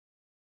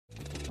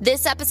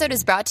This episode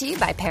is brought to you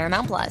by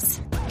Paramount Plus.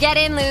 Get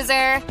in,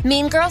 loser!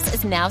 Mean Girls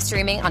is now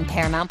streaming on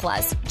Paramount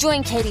Plus.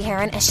 Join Katie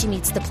Heron as she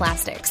meets the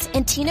plastics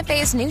in Tina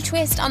Fey's new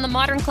twist on the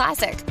modern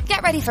classic.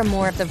 Get ready for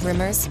more of the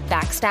rumors,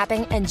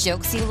 backstabbing, and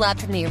jokes you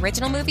loved from the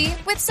original movie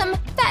with some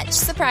fetch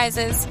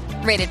surprises.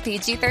 Rated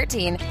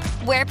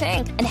PG-13. Wear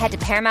pink and head to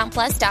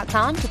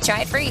ParamountPlus.com to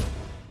try it free.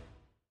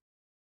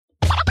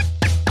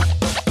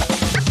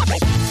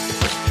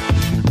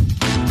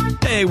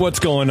 Hey, what's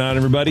going on,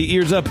 everybody?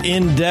 Ears Up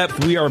In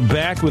Depth. We are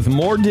back with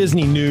more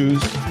Disney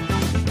news,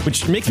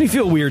 which makes me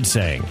feel weird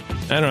saying.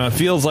 I don't know. It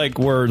feels like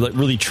we're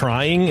really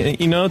trying,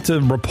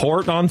 to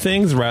report on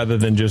things rather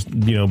than just,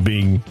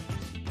 being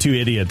two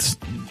idiots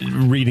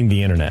reading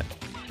the internet.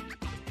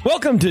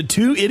 Welcome to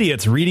Two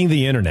Idiots Reading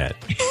the Internet.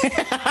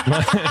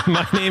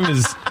 My name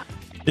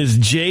is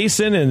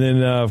Jason, and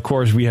then, of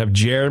course, we have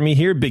Jeremy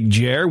here. Big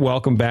Jer.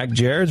 Welcome back,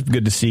 Jer. It's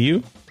good to see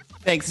you.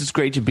 Thanks. It's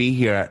great to be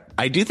here.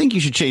 I do think you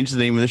should change the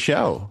name of the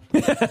show.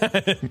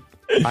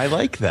 I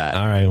like that.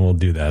 All right, we'll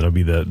do that. It'll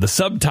be the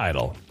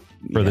subtitle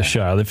for the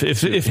show.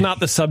 If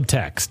not the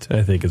subtext,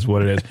 I think is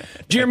what it is.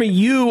 Jeremy,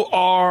 you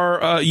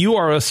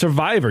are a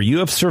survivor. You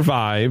have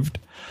survived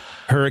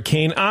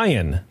Hurricane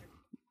Ian.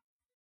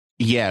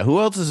 Yeah. Who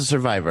else is a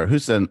survivor? Who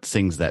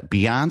sings that?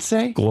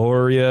 Beyonce?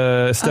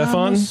 Gloria Estefan?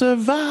 I'm a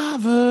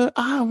survivor.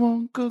 I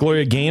won't go.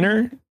 Gloria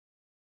Gaynor?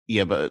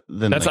 Yeah, but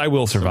then that's I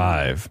Will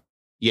Survive.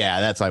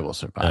 Yeah, that's I Will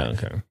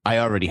Survive. Okay. I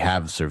already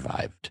have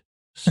survived.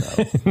 So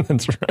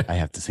that's right. I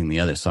have to sing the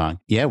other song.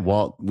 Yeah,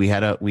 Walt, we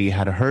had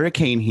a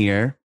hurricane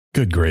here.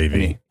 Good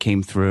gravy. It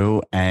came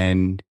through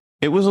and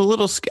it was a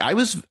little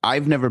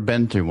I've never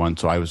been through one,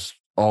 so I was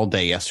all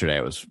day yesterday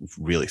I was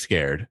really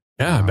scared.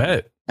 Yeah, I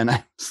bet. And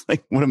I was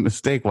like, what a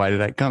mistake. Why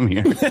did I come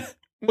here?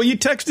 Well, you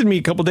texted me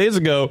a couple days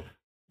ago.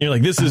 You're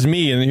like, this is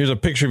me, and here's a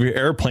picture of your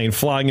airplane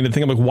flying into the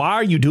thing. I'm like, why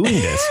are you doing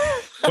this?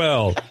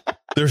 Well,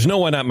 there's no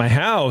one at my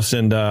house,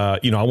 and I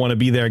want to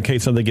be there in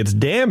case something gets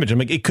damaged. I'm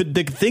like,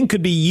 the thing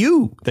could be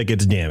you that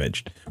gets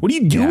damaged. What are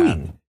you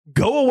doing? Yeah.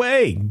 Go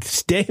away.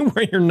 Stay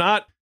where you're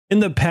not in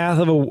the path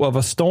of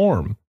a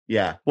storm.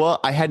 Yeah. Well,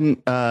 I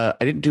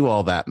didn't do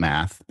all that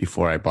math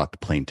before I bought the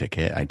plane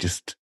ticket. I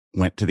just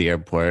went to the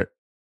airport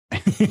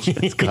and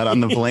just got on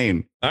the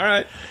plane. All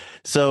right.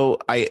 So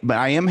but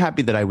I am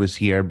happy that I was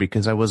here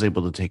because I was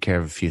able to take care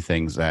of a few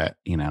things that,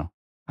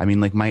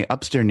 like my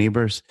upstairs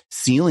neighbor's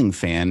ceiling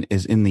fan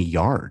is in the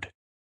yard.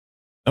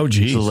 Oh,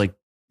 geez. So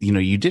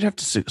you did have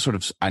to sort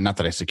of, not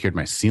that I secured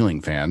my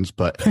ceiling fans,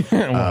 but,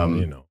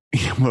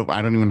 well,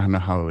 I don't even know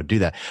how I would do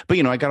that.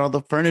 But, I got all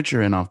the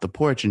furniture in off the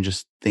porch and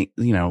just think,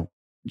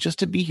 just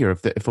to be here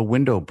if a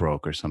window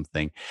broke or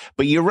something.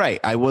 But you're right.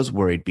 I was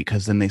worried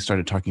because then they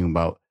started talking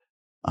about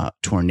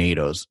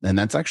tornadoes. And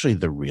that's actually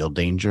the real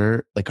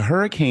danger. Like a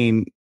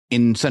hurricane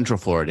in Central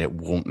Florida, it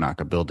won't knock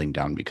a building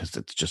down because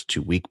it's just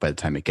too weak by the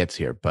time it gets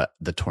here. But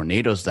the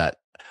tornadoes that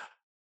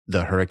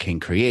the hurricane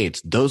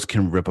creates, those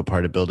can rip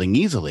apart a building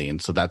easily.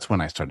 And so that's when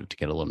I started to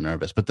get a little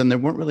nervous. But then there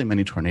weren't really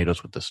many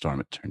tornadoes with the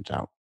storm, it turns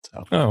out.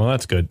 So. Oh, well,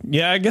 that's good.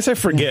 Yeah, I guess I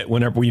forget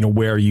whenever,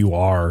 where you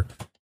are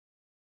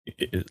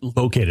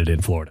located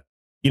in Florida,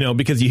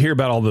 because you hear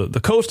about all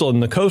the coastal,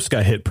 and the coast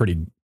got hit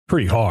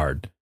pretty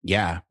hard.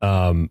 Yeah.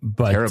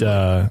 But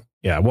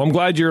yeah, well, I'm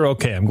glad you're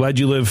okay. I'm glad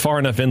you live far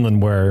enough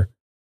inland where,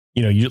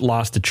 you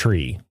lost a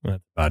tree.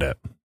 That's about it.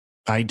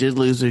 I did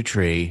lose a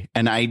tree,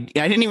 and I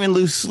didn't even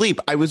lose sleep.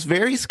 I was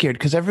very scared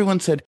because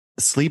everyone said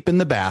sleep in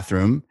the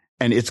bathroom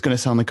and it's going to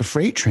sound like a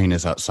freight train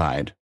is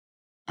outside.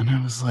 And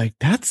I was like,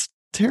 that's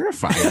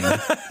terrifying,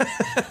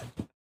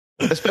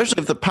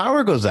 especially if the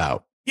power goes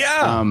out.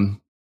 Yeah.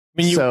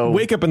 You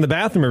wake up in the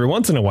bathroom every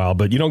once in a while,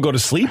 but you don't go to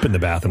sleep in the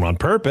bathroom on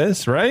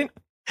purpose, right?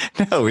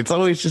 No, it's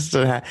always just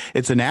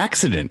it's an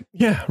accident.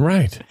 Yeah,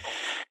 right.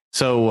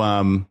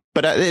 So,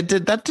 but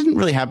that didn't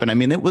really happen. I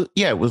mean, it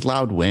was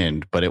loud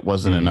wind, but it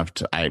wasn't enough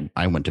to.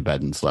 I went to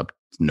bed and slept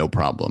no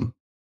problem.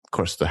 Of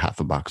course, the half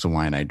a box of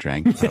wine I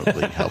drank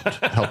probably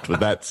helped with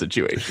that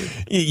situation.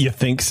 You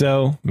think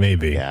so?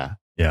 Maybe. Yeah.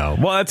 Yeah.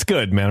 Well, that's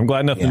good, man. I'm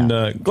glad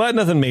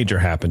nothing major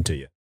happened to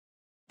you.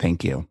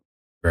 Thank you.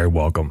 Very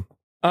welcome.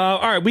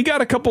 All right, we got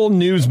a couple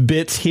news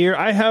bits here.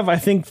 I have, I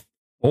think,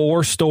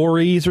 4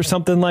 stories or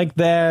something like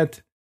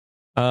that.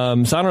 So I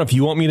don't know if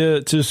you want me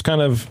to just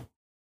kind of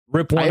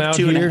rip one out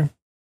here.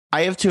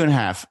 I have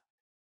 2.5.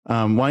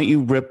 Why don't you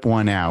rip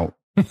one out?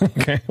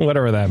 Okay,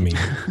 whatever that means.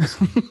 All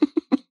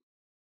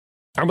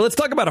right, but let's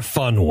talk about a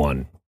fun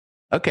one.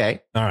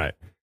 Okay. All right.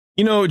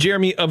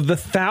 Jeremy, of the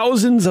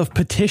thousands of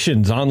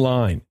petitions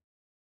online,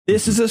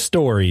 this is a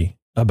story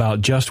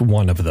about just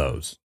one of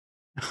those.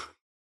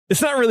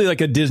 It's not really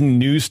like a Disney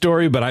news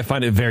story, but I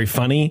find it very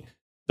funny.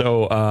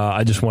 So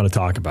I just want to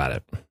talk about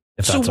it.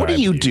 So what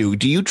do you do?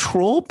 Do you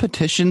troll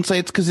petition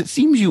sites? Because it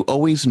seems you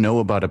always know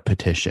about a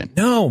petition.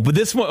 No, but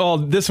this one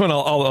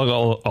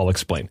I'll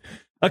explain.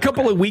 A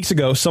couple of weeks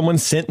ago, someone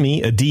sent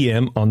me a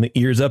DM on the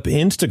Ears Up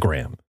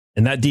Instagram.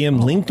 And that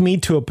DM linked me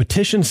to a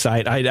petition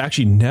site I'd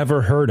actually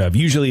never heard of.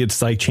 Usually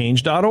it's like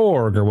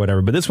change.org or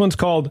whatever. But this one's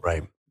called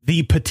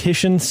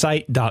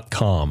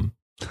thepetitionsite.com.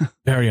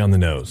 Very on the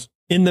nose.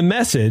 In the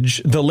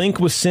message, the link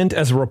was sent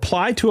as a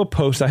reply to a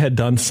post I had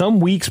done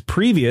some weeks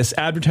previous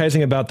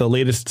advertising about the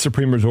latest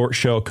Supreme Resort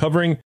show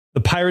covering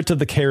the Pirates of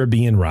the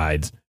Caribbean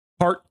rides,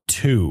 part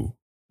 2.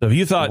 So if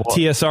you thought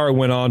TSR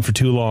went on for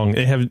too long,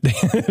 they have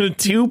a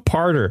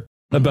two-parter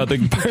about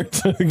the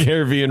Pirates of the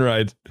Caribbean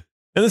rides.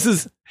 And this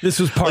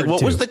was part 2.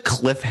 What was the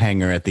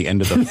cliffhanger at the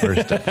end of the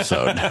first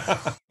episode?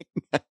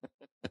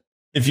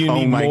 If you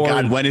need more,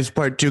 God, when is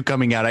part 2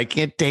 coming out? I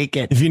can't take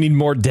it. If you need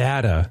more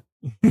data,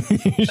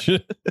 you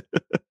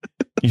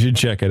should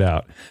check it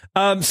out.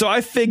 So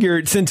I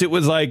figured, since it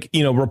was like,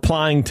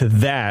 replying to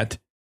that,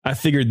 I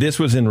figured this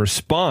was in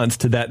response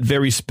to that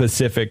very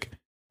specific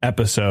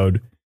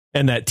episode,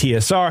 and that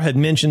TSR had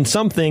mentioned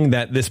something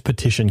that this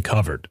petition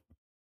covered.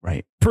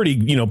 Right.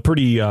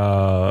 Pretty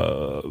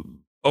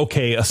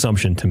okay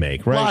assumption to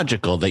make, right?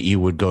 Logical that you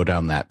would go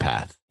down that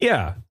path.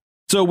 Yeah.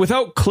 So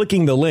without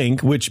clicking the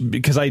link,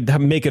 because I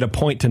make it a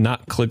point to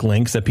not click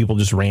links that people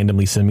just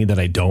randomly send me that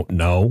I don't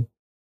know.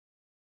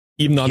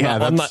 Even though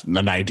I'm not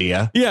an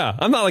idea. Yeah,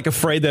 I'm not like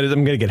afraid that I'm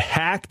going to get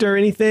hacked or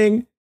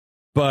anything,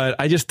 but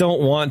I just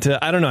don't want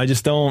to. I don't know.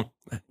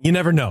 You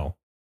never know.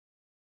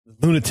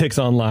 Lunatics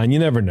online, you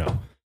never know.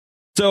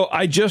 So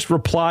I just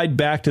replied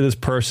back to this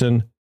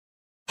person,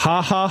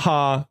 ha ha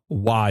ha,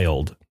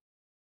 wild.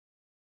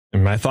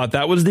 And I thought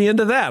that was the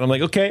end of that. I'm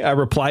like, okay, I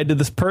replied to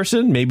this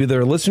person. Maybe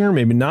they're a listener,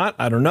 maybe not.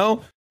 I don't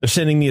know. They're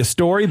sending me a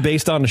story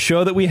based on a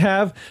show that we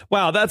have.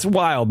 Wow, that's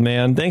wild,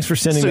 man. Thanks for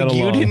sending that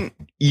along.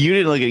 You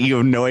didn't look at. You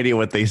have no idea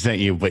what they sent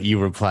you, but you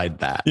replied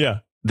that. Yeah,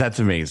 that's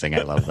amazing.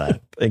 I love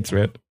that. Thanks,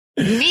 man.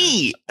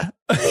 Neat.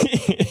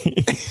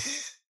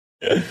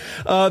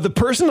 The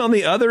person on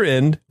the other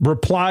end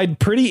replied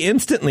pretty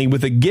instantly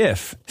with a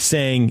GIF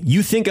saying,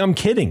 "You think I'm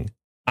kidding?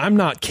 I'm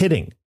not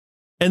kidding,"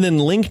 and then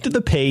linked to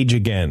the page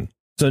again.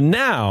 So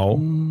now,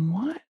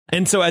 what?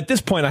 And so at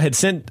this point, I had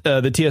sent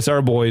the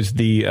TSR boys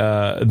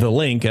the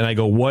link, and I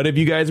go, "What have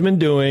you guys been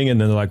doing?"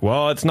 And then they're like,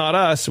 "Well, it's not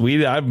us. I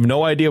have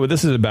no idea what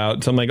this is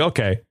about." So I'm like,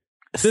 "Okay."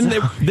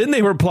 Then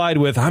they replied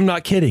with, "I'm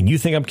not kidding. You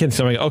think I'm kidding?"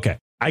 So I'm like, "Okay,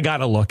 I got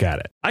to look at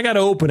it. I got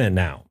to open it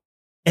now,"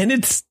 and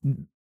it's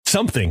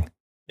something.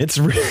 It's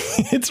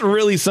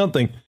really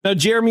something. Now,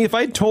 Jeremy, if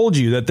I told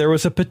you that there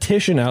was a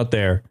petition out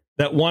there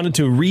that wanted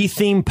to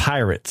retheme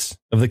Pirates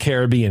of the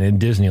Caribbean in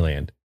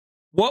Disneyland,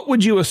 what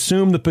would you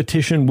assume the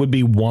petition would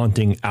be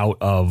wanting out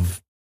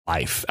of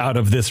life, out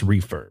of this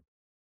refurb?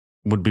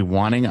 Would be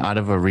wanting out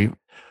of a refurb?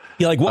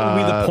 Yeah, like what would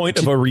be the point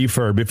of a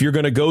refurb if you're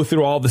going to go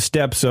through all the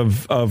steps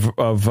of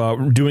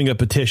doing a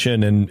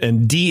petition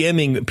and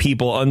DMing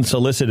people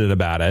unsolicited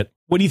about it?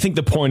 What do you think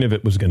the point of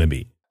it was going to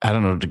be? I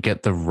don't know, to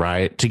get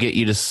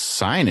you to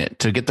sign it,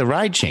 to get the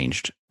ride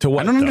changed. To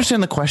what? I don't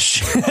understand the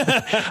question. To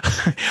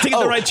get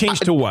the ride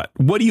changed to what?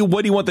 What do you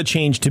want the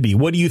change to be?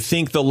 What do you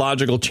think the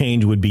logical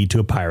change would be to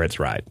a Pirates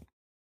ride?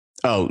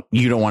 Oh,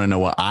 you don't want to know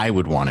what I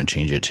would want to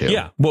change it to?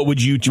 Yeah. What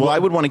would you? Well, I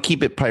would want to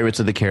keep it Pirates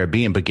of the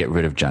Caribbean, but get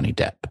rid of Johnny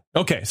Depp.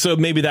 Okay, so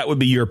maybe that would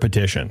be your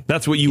petition.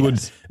 That's what you would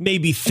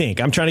maybe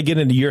think. I'm trying to get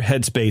into your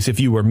headspace. If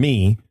you were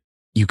me,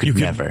 you could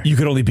never. You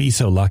could only be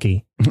so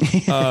lucky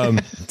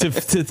to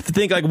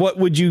think like what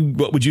would you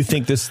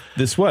think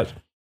this was?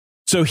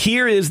 So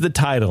here is the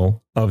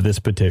title of this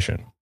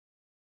petition.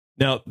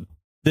 Now,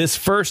 this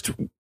first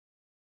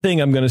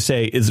thing I'm going to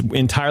say is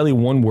entirely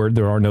one word.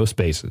 There are no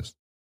spaces.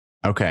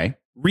 Okay.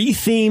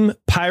 Retheme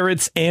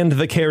Pirates and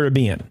the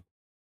Caribbean.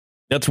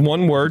 That's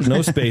one word,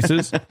 no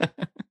spaces. Right.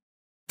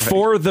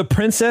 For the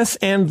Princess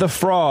and the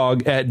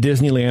Frog at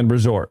Disneyland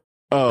Resort.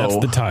 Oh, that's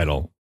the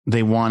title.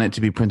 They want it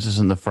to be Princess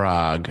and the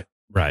Frog.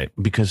 Right.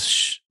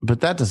 But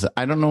that doesn't,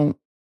 I don't know.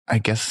 I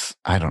guess,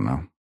 I don't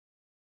know.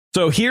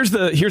 So here's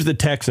the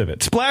text of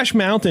it. Splash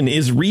Mountain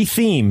is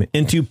retheme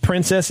into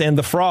Princess and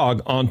the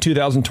Frog on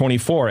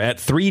 2024 at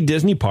 3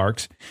 Disney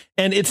parks,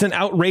 and it's an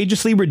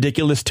outrageously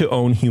ridiculous to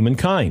own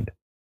humankind.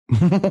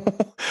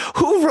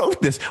 Who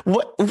wrote this?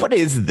 What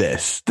is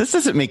this? This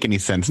doesn't make any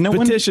sense. No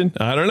petition.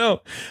 I don't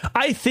know.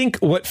 I think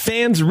what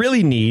fans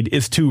really need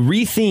is to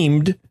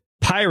rethemed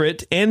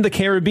Pirate and the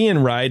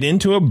Caribbean ride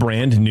into a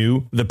brand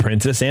new The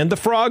Princess and the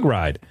Frog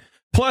ride.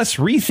 Plus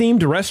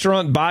rethemed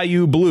restaurant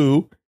Bayou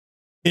Blue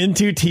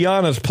into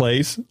Tiana's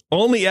Place,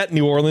 only at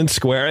New Orleans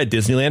Square at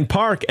Disneyland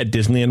Park at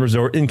Disneyland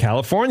Resort in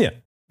California.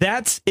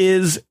 That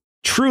is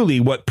truly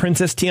what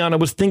Princess Tiana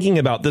was thinking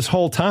about this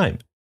whole time.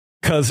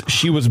 Because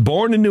she was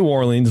born in New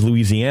Orleans,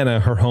 Louisiana,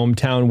 her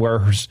hometown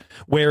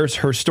where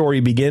her story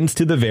begins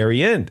to the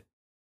very end.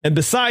 And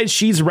besides,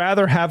 she's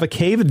rather have a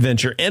cave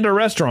adventure and a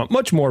restaurant,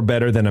 much more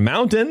better than a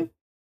mountain.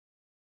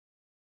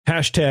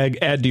 Hashtag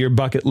add to your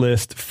bucket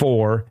list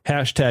for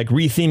hashtag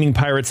retheming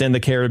Pirates and the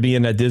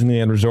Caribbean at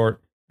Disneyland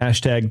Resort.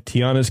 Hashtag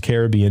Tiana's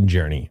Caribbean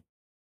Journey.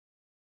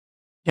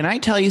 Can I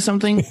tell you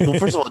something? Well,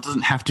 first of all, it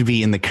doesn't have to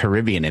be in the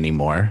Caribbean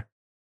anymore.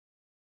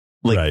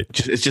 Like, right.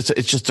 It's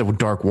just a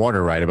dark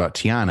water ride about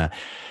Tiana.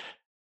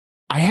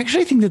 I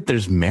actually think that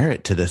there's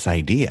merit to this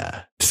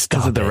idea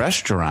because of the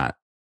restaurant.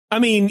 I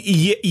mean,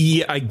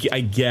 yeah, I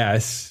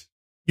guess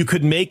you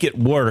could make it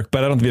work,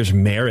 but I don't think there's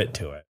merit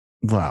to it.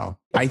 Well,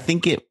 I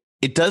think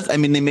It does. I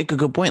mean, they make a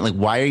good point. Like,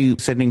 why are you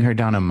sending her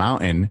down a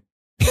mountain?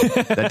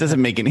 That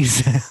doesn't make any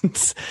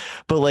sense.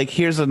 But like,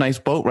 here's a nice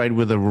boat ride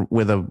with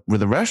a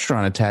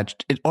restaurant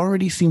attached. It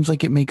already seems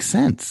like it makes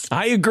sense.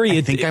 I agree.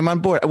 I think I'm on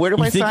board. Where do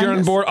I sign think you're this?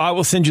 on board? I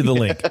will send you the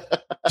link.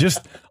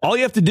 Just all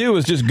you have to do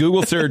is just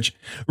Google search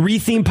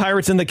retheme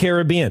Pirates in the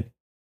Caribbean,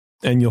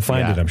 and you'll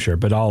find it, I'm sure.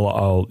 But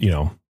I'll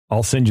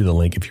send you the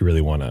link if you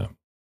really want to.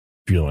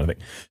 If you want to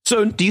think.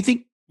 So, do you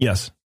think?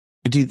 Yes.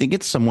 Do you think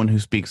it's someone who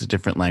speaks a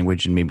different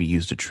language and maybe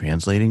used a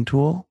translating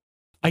tool?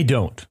 I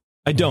don't.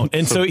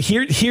 And so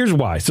here's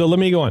why. So let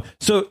me go on.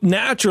 So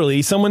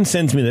naturally, someone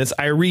sends me this.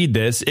 I read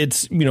this.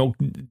 It's,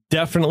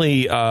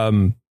 definitely a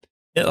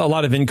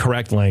lot of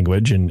incorrect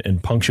language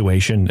and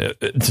punctuation.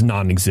 It's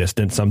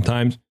non-existent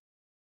sometimes.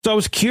 So I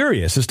was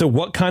curious as to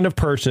what kind of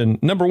person,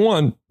 number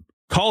one,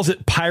 calls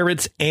it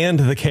Pirates and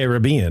the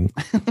Caribbean.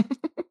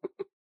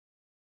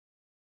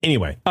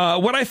 Anyway,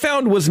 what I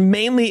found was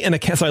mainly an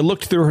account. So I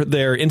looked through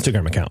their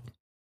Instagram account.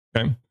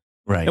 Okay.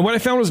 Right. And what I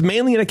found was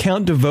mainly an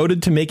account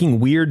devoted to making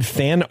weird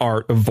fan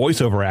art of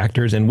voiceover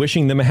actors and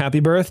wishing them a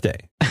happy birthday.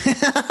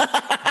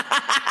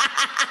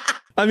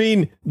 I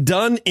mean,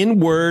 done in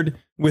Word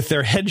with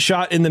their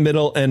headshot in the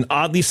middle and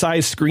oddly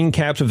sized screen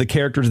caps of the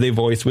characters they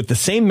voice with the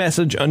same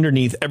message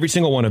underneath every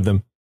single one of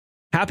them.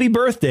 Happy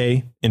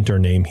birthday, enter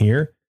name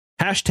here.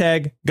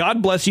 Hashtag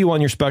God bless you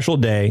on your special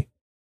day.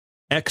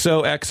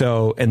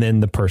 XOXO, and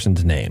then the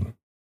person's name.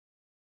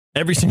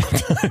 Every single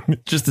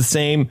time. Just the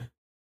same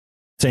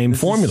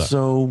formula.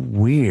 So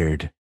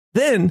weird.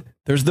 Then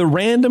there's the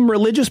random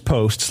religious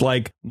posts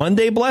like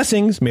Monday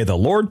blessings. May the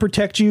Lord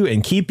protect you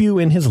and keep you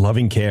in his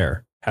loving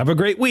care. Have a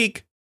great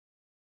week.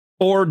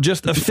 Or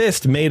just a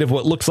fist made of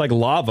what looks like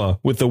lava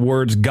with the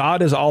words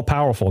God is all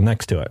powerful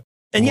next to it.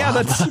 And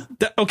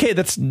okay.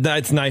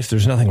 That's nice.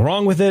 There's nothing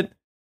wrong with it.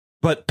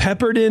 But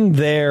peppered in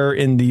there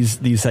in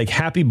these like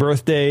happy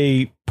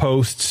birthday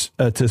posts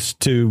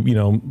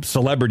to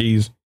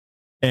celebrities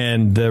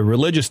and the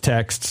religious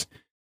texts,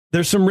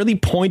 there's some really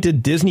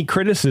pointed Disney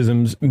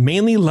criticisms,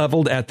 mainly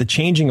leveled at the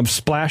changing of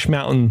Splash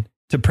Mountain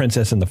to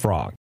Princess and the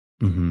Frog.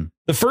 Mm-hmm.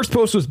 The first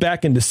post was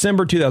back in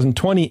December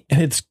 2020,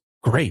 and it's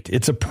great.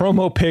 It's a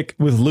promo pic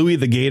with Louis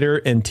the Gator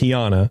and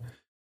Tiana.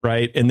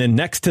 Right. And then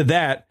next to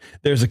that,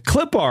 there's a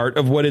clip art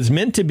of what is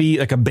meant to be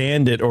like a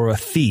bandit or a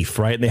thief.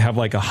 Right. And they have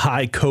like a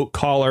high coat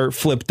collar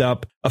flipped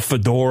up, a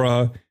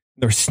fedora.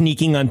 They're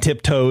sneaking on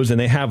tiptoes and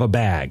they have a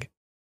bag.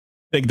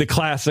 Like the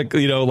classic,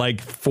 like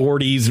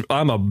 40s.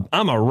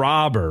 I'm a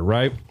robber.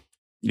 Right.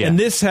 Yeah. And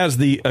this has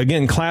the,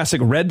 again,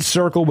 classic red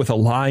circle with a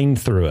line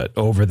through it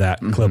over that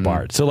clip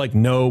art. So like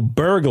no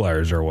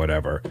burglars or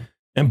whatever.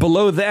 And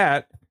below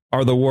that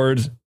are the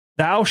words,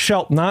 "Thou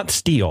shalt not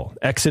steal."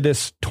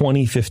 Exodus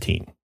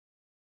 20:15.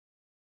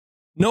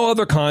 No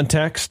other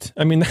context.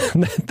 I mean,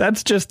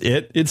 that's just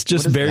it. It's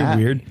just very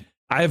weird.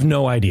 I have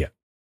no idea.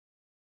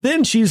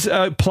 Then she's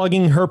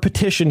plugging her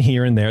petition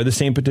here and there, the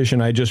same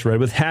petition I just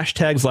read, with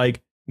hashtags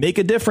like "make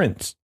a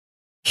difference,"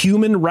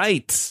 "human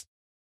rights,"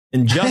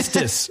 and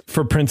 "justice"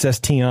 for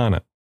Princess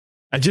Tiana.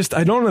 I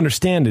don't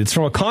understand it. It's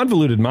from a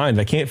convoluted mind.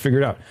 I can't figure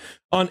it out.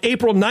 On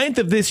April 9th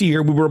of this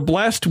year, we were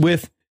blessed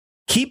with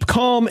 "keep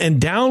calm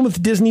and down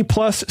with Disney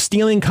Plus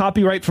stealing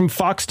copyright from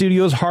Fox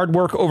Studios' hard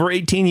work over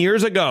 18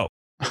 years ago."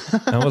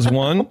 That was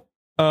one.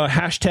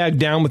 Hashtag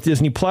down with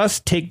Disney Plus,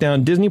 take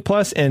down Disney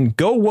Plus, and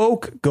 "go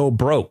woke, go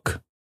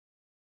broke."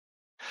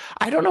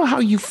 I don't know how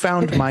you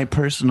found my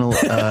personal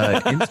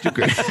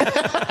Instagram.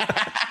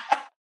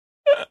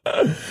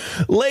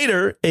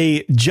 Later,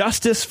 a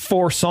 "justice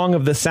for Song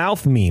of the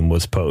South" meme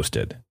was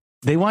posted.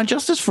 They want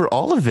justice for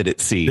all of it,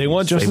 it seems. They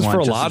want justice for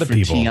a lot of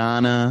people.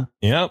 Tiana.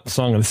 Yep,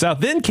 Song of the South.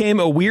 Then came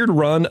a weird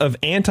run of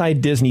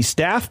anti-Disney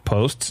staff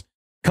posts,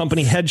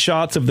 company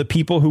headshots of the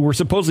people who were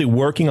supposedly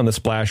working on the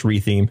Splash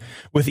retheme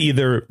with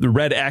either the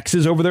red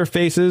X's over their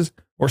faces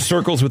or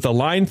circles with a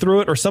line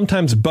through it, or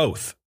sometimes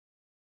both.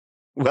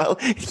 Well,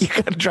 you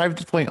got to drive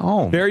this point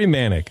home. Very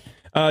manic.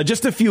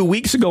 Just a few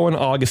weeks ago on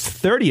August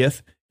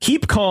 30th,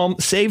 "keep calm,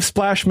 save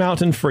Splash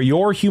Mountain for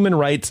your human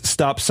rights,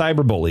 stop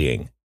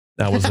cyberbullying."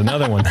 That was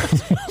another one.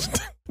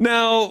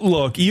 Now,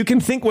 look, you can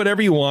think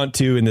whatever you want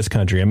to in this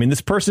country. I mean, this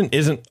person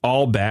isn't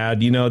all bad.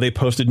 They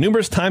posted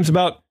numerous times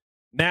about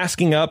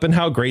masking up and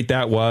how great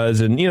that was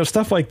and,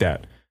 stuff like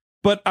that.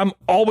 But I'm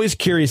always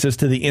curious as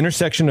to the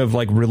intersection of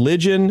like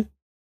religion,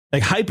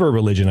 like hyper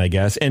religion, I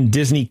guess, and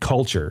Disney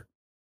culture.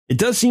 It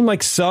does seem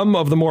like some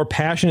of the more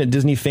passionate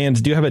Disney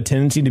fans do have a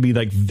tendency to be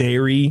like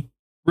very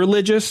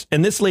religious.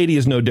 And this lady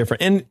is no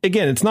different. And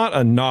again, it's not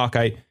a knock.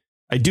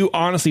 I do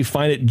honestly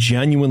find it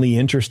genuinely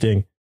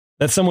interesting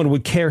that someone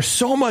would care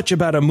so much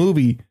about a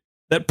movie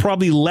that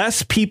probably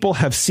less people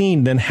have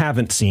seen than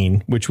haven't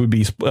seen, which would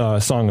be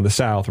Song of the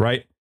South,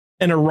 right?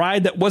 And a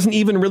ride that wasn't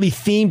even really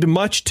themed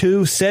much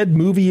to said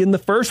movie in the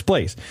first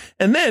place.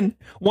 And then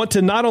want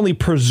to not only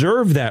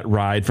preserve that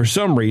ride for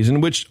some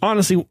reason, which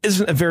honestly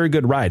isn't a very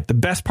good ride. The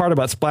best part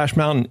about Splash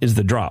Mountain is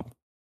the drop.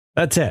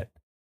 That's it.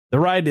 The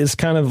ride is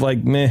kind of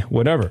like meh,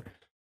 whatever.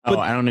 But,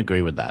 I don't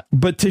agree with that.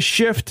 But to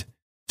shift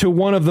to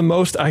one of the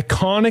most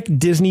iconic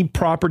Disney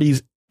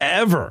properties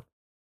ever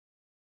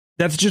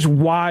That's just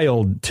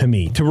wild to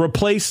me, to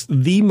replace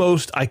the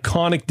most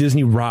iconic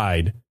Disney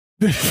ride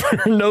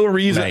for no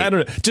reason. Right. I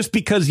don't know, just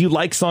because you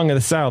like Song of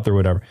the South or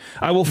whatever.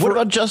 What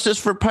about Justice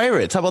for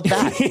Pirates? How about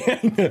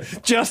that?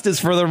 Justice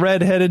for the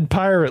red-headed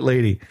pirate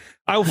lady.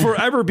 I will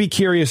forever be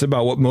curious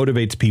about what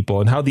motivates people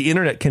and how the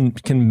internet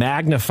can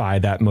magnify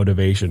that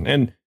motivation.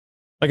 And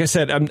like I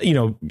said,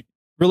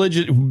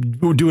 religion,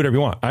 do whatever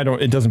you want.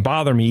 It doesn't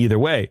bother me either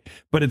way,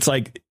 but it's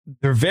like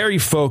they're very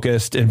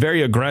focused and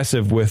very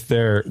aggressive with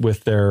their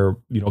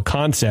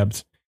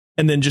concepts.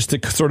 And then just to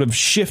sort of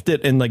shift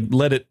it and like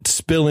let it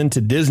spill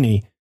into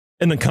Disney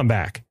and then come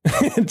back.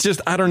 It's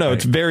just, I don't know.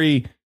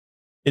 Right.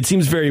 It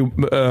seems very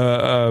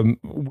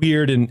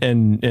weird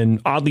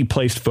and oddly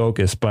placed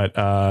focus. But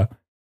I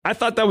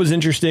thought that was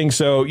interesting.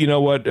 So, you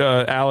know what,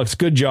 Alex,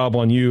 good job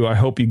on you. I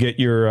hope you get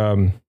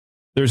your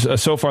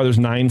so far there's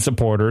 9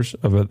 supporters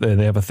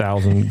they have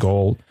 1,000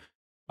 gold.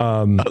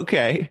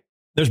 Okay.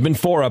 There's been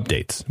 4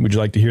 updates. Would you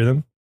like to hear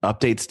them?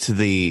 Updates to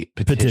the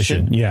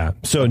petition? Yeah.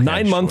 So okay,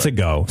 9 months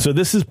ago. So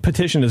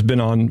petition has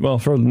been on,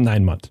 for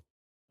 9 months.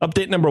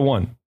 Update number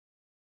 1.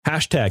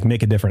 Hashtag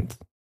make a difference.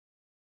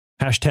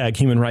 Hashtag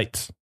human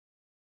rights.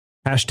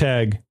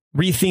 Hashtag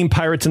retheme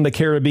Pirates in the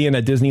Caribbean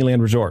at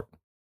Disneyland Resort.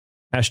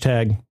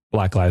 Hashtag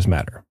Black Lives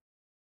Matter.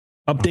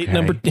 Update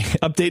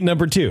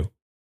number 2.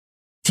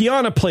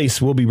 Tiana Place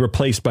will be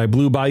replaced by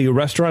Blue Bayou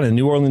Restaurant in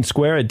New Orleans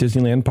Square at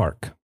Disneyland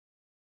Park.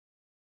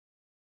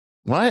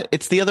 What?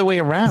 It's the other way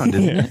around,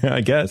 isn't it?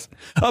 I guess.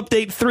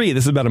 Update 3.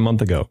 This is about a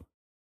month ago.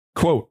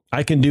 Quote,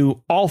 I can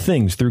do all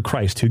things through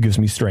Christ who gives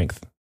me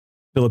strength.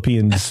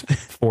 Philippians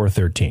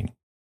 4:13.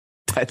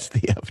 That's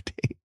the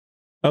update.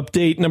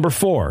 Update number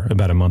 4,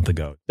 about a month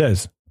ago. It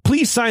says,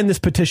 please sign this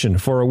petition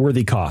for a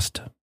worthy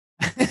cost.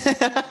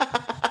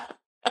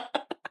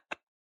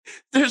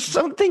 There's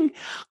something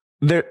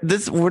there.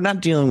 We're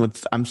not dealing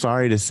with, I'm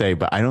sorry to say,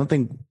 but I don't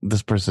think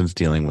this person's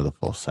dealing with a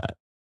full set.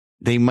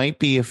 They might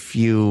be a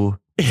few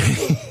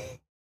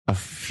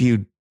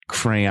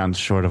crayons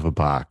short of a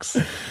box.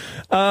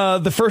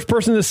 The first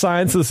person to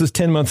sign, so this is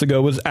 10 months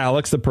ago, was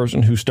Alex, the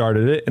person who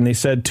started it. And they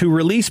said to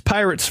release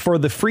pirates for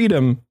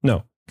freedom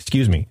at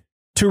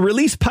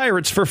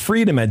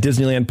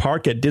Disneyland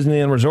Park at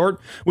Disneyland Resort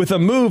with a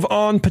move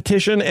on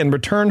petition and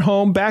return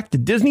home back to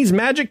Disney's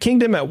Magic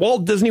Kingdom at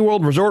Walt Disney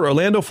World Resort,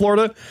 Orlando,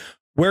 Florida,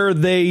 where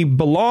they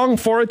belong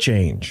for a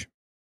change.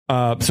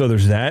 So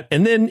there's that.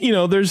 And then,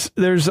 there's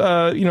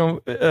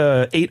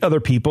 8 other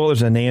people.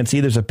 There's a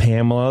Nancy, there's a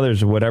Pamela,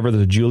 there's whatever,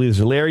 there's a Julie,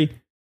 there's a Larry.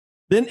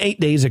 Then 8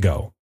 days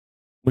ago,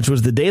 which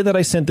was the day that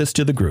I sent this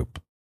to the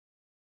group.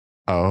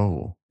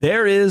 Oh,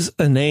 there is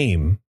a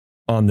name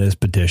on this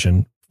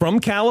petition from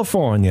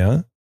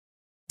California,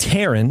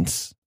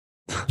 Terrence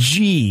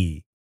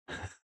G.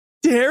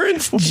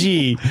 Terrence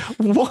G.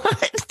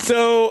 What?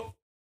 So,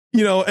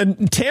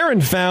 and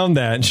Taryn found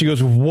that and she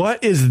goes,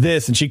 what is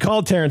this? And she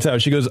called Terrence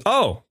out. She goes,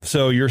 oh,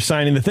 so you're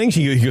signing the thing?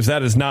 He goes,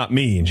 that is not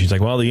me. And she's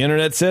like, well, the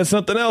internet says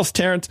something else,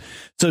 Terrence.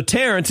 So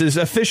Terrence is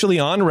officially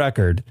on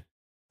record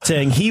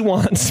saying he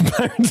wants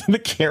Pirates of the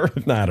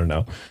Caribbean. I don't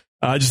know.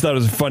 I just thought it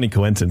was a funny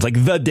coincidence.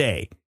 Like the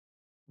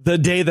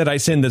day that I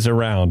send this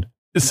around,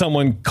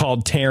 someone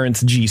called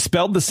Terrence G,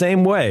 spelled the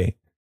same way,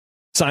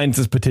 signs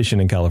this petition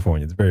in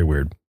California. It's very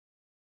weird.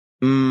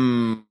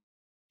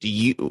 Do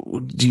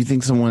you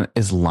think someone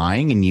is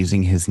lying and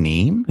using his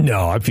name?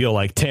 No, I feel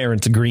like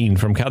Terrence Green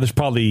from there's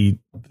probably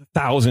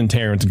 1,000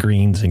 Terrence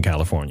Greens in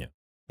California.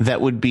 That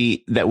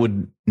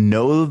would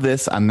know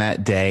this on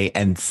that day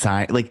and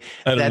sign. Like,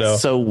 that's know.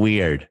 So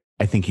weird.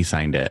 I think he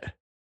signed it.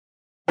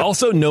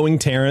 Also, knowing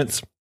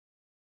Terrence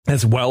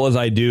as well as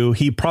I do,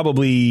 he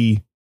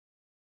probably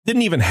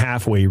didn't even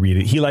halfway read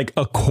it. He like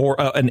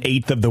an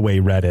eighth of the way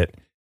read it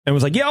and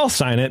was like, yeah, I'll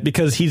sign it,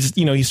 because he's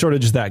sort of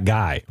just that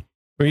guy.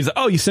 Where he's like,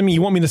 oh,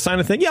 you want me to sign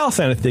a thing? Yeah, I'll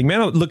sign a thing,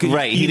 man. Look at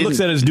right. He looks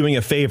at it as doing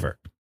a favor.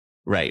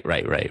 Right.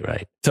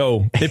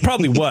 So it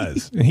probably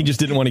was. And he just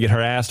didn't want to get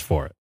harassed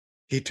for it.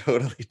 He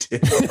totally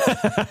did.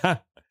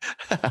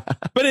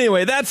 But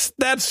anyway, that's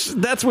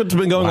what's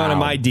been going on in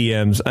my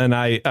DMs. And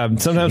I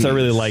sometimes I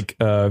really like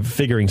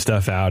figuring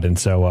stuff out. And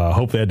so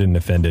hopefully I didn't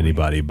offend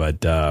anybody.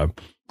 But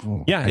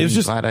yeah, it was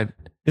just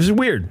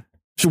weird.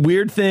 It's a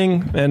weird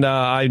thing. And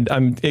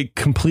I'm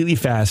completely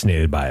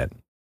fascinated by it.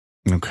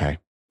 Okay.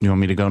 You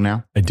want me to go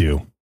now? I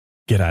do.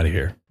 Get out of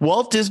here.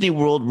 Walt Disney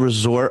World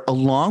Resort,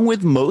 along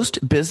with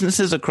most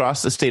businesses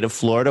across the state of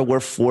Florida, were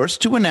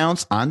forced to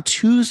announce on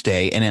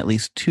Tuesday an at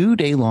least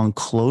 2-day-long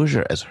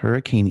closure as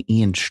Hurricane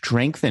Ian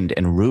strengthened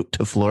en route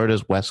to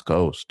Florida's west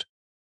coast.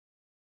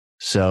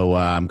 So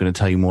I'm going to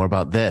tell you more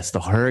about this.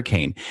 The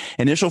hurricane.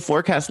 Initial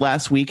forecast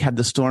last week had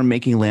the storm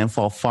making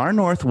landfall far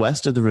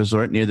northwest of the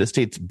resort near the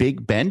state's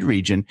Big Bend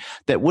region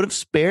that would have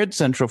spared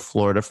Central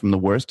Florida from the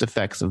worst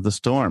effects of the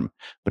storm.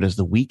 But as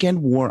the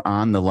weekend wore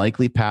on, the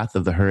likely path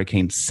of the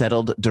hurricane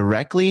settled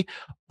directly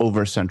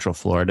over Central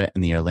Florida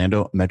and the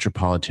Orlando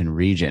metropolitan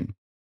region.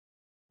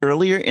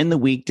 Earlier in the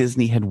week,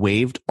 Disney had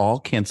waived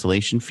all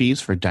cancellation fees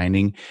for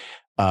dining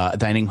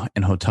dining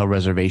and hotel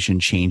reservation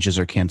changes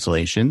or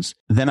cancellations.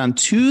 Then on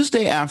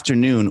Tuesday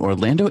afternoon,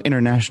 Orlando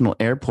International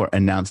Airport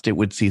announced it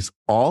would cease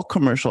all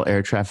commercial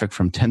air traffic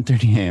from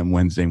 10:30 a.m.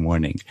 Wednesday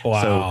morning.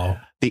 Wow. So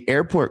the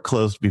airport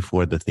closed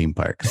before the theme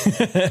parks.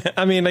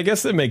 I mean, I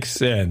guess it makes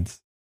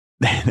sense.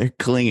 They're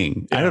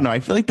clinging. Yeah. I don't know.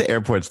 I feel like the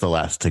airport's the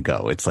last to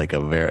go. It's like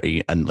a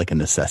very, like a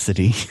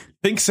necessity.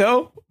 Think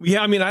so?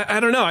 Yeah. I mean, I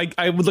don't know.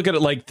 I would look at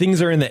it like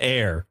things are in the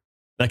air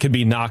that could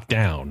be knocked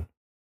down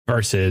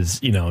versus,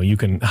 you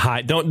can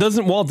hide.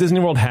 Doesn't Walt Disney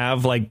World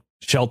have like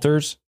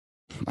shelters?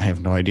 I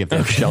have no idea if they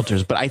have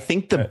shelters, but I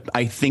think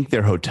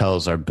their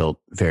hotels are built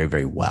very,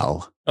 very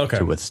well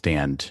to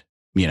withstand,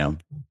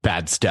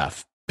 bad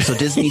stuff. So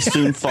Disney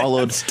soon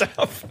followed.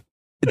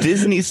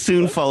 Disney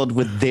soon followed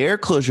with their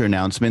closure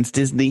announcements.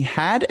 Disney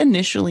had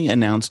initially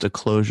announced a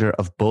closure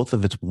of both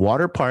of its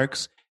water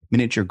parks,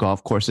 miniature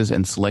golf courses,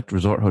 and select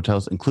resort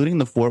hotels, including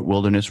the Fort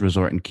Wilderness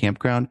Resort and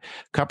Campground,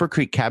 Copper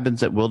Creek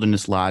Cabins at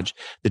Wilderness Lodge,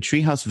 the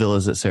Treehouse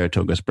Villas at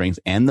Saratoga Springs,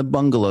 and the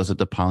bungalows at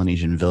the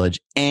Polynesian Village,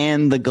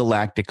 and the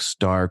Galactic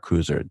Star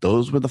Cruiser.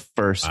 Those were the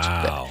first.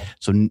 Wow.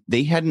 So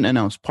they hadn't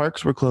announced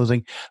parks were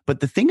closing.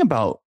 But the thing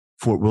about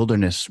Fort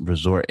Wilderness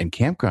Resort and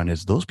Campground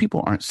is those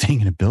people aren't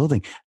staying in a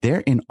building. They're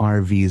in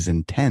RVs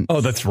and tents.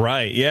 Oh, that's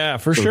right. Yeah,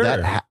 for sure.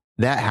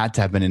 That had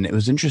to happen. And it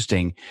was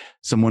interesting.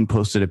 Someone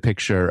posted a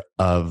picture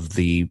of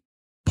the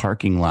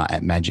parking lot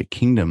at Magic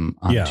Kingdom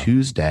on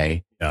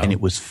Tuesday, and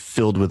it was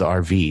filled with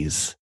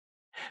RVs.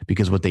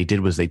 Because what they did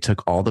was they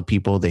took all the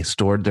people, they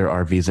stored their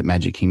RVs at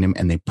Magic Kingdom,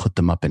 and they put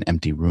them up in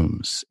empty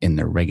rooms in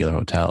their regular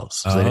hotels.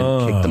 So they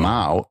didn't kick them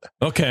out.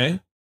 Okay.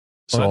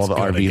 So all the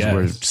RVs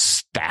were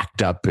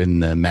stacked up in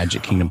the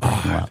Magic Kingdom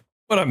parking lot.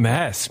 What a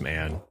mess,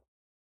 man.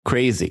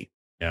 Crazy.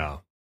 Yeah.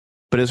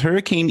 But as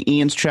Hurricane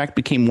Ian's track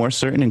became more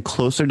certain and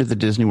closer to the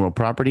Disney World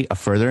property, a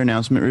further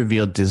announcement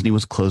revealed Disney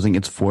was closing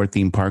its 4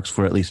 theme parks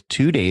for at least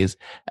 2 days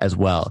as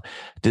well.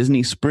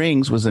 Disney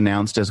Springs was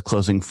announced as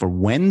closing for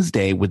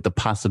Wednesday with the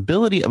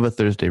possibility of a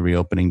Thursday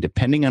reopening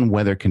depending on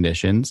weather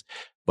conditions.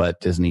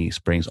 But Disney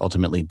Springs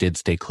ultimately did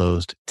stay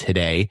closed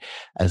today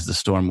as the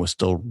storm was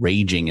still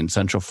raging in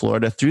Central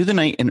Florida through the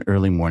night and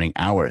early morning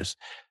hours.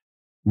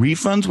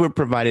 Refunds were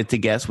provided to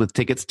guests with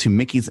tickets to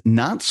Mickey's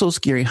Not So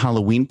Scary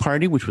Halloween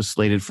Party, which was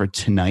slated for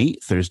tonight,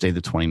 Thursday,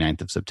 the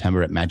 29th of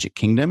September at Magic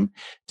Kingdom.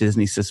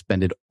 Disney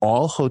suspended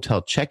all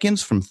hotel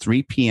check-ins from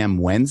 3 p.m.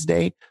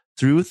 Wednesday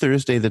through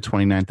Thursday, the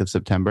 29th of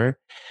September.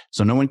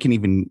 So no one can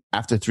even,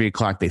 after 3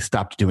 o'clock, they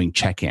stopped doing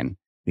check-in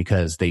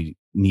because they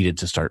needed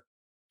to start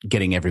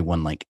getting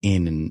everyone like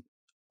in, and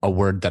a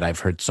word that I've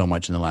heard so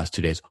much in the last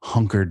 2 days,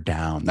 hunkered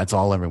down. That's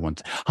all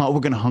everyone's. Oh, we're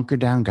going to hunker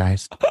down,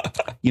 guys.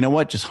 You know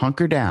what? Just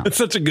hunker down. It's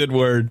such a good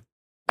word.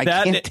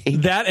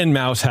 That and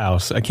Mouse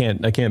House. I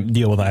can't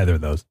deal with either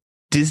of those.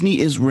 Disney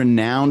is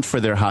renowned for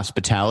their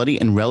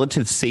hospitality and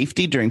relative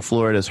safety during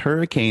Florida's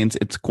hurricanes.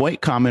 It's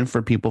quite common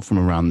for people from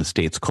around the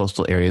state's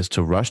coastal areas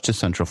to rush to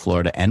Central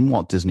Florida and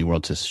Walt Disney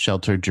World to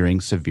shelter during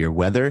severe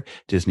weather.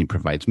 Disney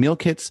provides meal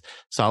kits,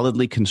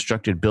 solidly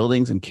constructed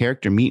buildings, and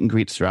character meet and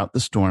greets throughout the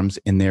storms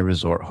in their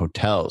resort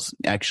hotels.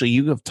 Actually,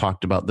 you have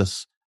talked about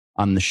this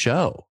on the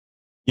show.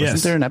 Yes.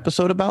 Wasn't there an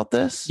episode about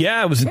this?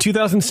 Yeah, it was in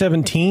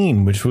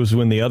 2017, which was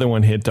when the other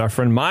one hit. Our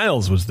friend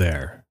Miles was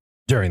there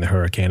during the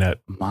hurricane at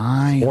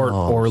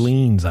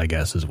Orleans, I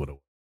guess is what it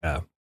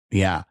was.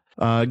 Yeah.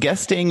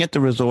 Guests staying at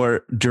the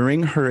resort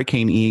during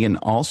Hurricane Ian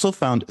also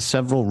found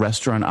several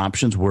restaurant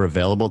options were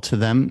available to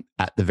them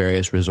at the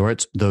various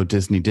resorts, though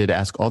Disney did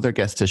ask all their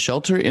guests to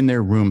shelter in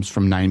their rooms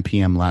from 9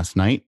 p.m. last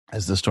night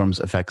as the storm's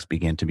effects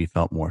began to be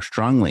felt more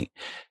strongly.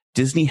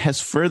 Disney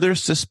has further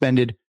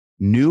suspended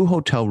new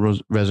hotel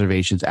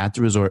reservations at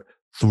the resort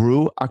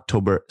through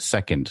October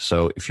 2nd.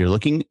 So if you're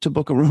looking to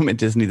book a room at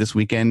Disney this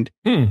weekend,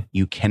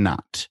 you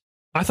cannot.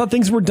 I thought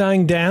things were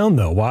dying down,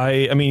 though.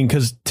 Why? I mean,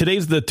 because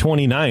today's the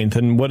 29th,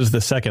 and what is the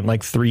 2nd?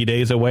 Like 3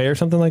 days away or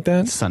something like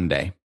that?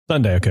 Sunday.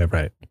 Okay,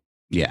 right.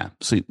 Yeah.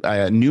 So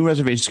new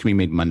reservations can be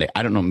made Monday.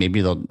 I don't know.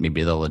 Maybe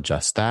they'll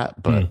adjust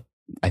that, but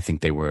I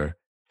think they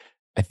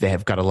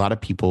have got a lot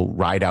of people,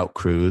 ride out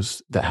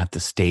crews that have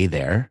to stay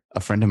there. A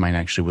friend of mine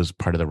actually was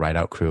part of the ride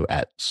out crew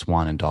at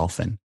Swan and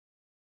Dolphin.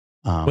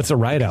 What's a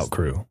ride out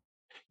crew?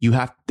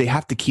 They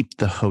have to keep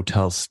the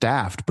hotel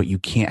staffed, but you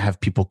can't have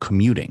people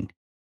commuting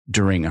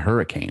during a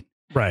hurricane.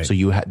 Right. So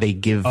you have to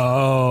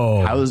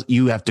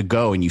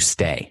go and you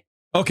stay.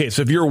 Okay.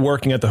 So if you're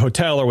working at the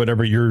hotel or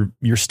whatever, you're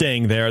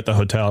staying there at the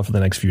hotel for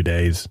the next few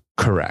days.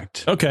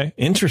 Correct. Okay.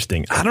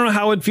 Interesting. I don't know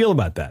how I'd feel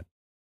about that.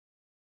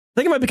 I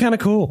think it might be kind of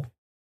cool.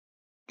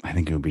 I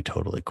think it would be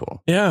totally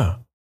cool. Yeah.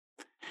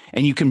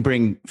 And you can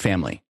bring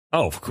family.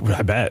 Oh,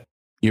 I bet.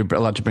 You're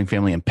allowed to bring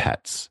family and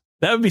pets.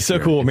 That would be so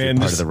cool, man.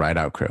 Part of the ride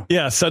out crew.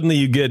 Yeah. Suddenly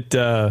you get,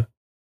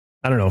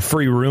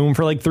 free room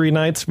for like 3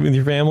 nights with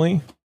your family.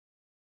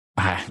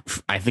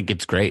 I think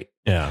it's great.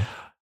 Yeah.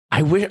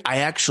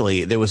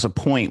 There was a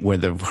point where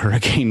the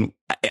hurricane,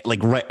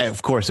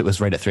 of course it was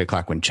right at 3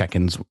 o'clock when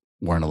check-ins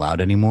weren't allowed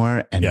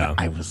anymore. And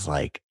I was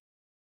like,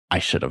 I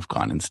should have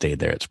gone and stayed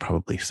there. It's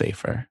probably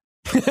safer.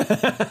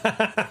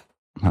 I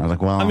was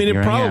like, well, well, I mean,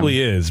 it probably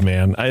is,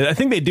 man. I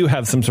think they do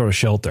have some sort of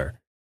shelter.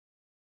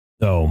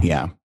 So,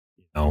 yeah.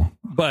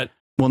 But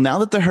well, now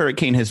that the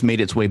hurricane has made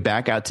its way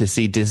back out to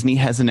sea, Disney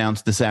has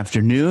announced this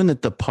afternoon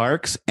that the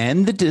parks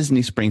and the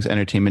Disney Springs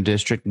Entertainment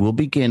District will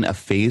begin a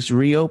phased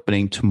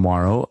reopening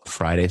tomorrow,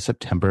 Friday,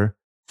 September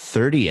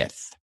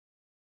 30th.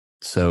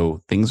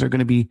 So things are going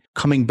to be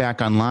coming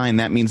back online.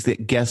 That means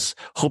that guests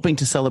hoping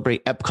to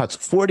celebrate Epcot's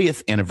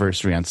 40th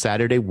anniversary on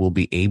Saturday will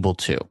be able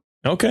to.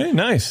 Okay,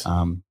 nice.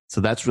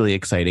 So that's really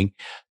exciting.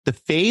 The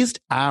phased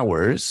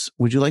hours,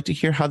 would you like to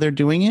hear how they're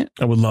doing it?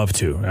 I would love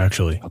to,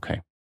 actually.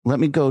 Okay. Let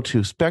me go to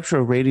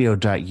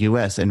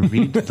spectroradio.us and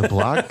read the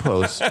blog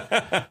post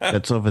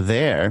that's over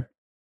there.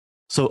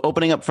 So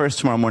opening up first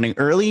tomorrow morning,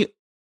 early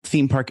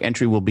theme park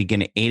entry will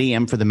begin at 8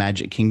 a.m. for the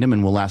Magic Kingdom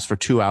and will last for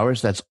 2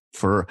 hours. That's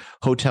for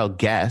hotel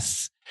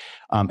guests.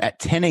 At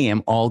 10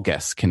 a.m., all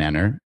guests can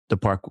enter. The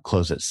park will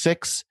close at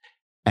 6.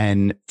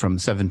 And from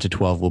 7 to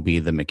 12 will be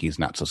the Mickey's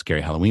Not So Scary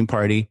Halloween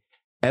Party.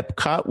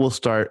 Epcot will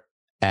start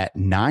at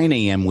 9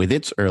 a.m. with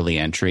its early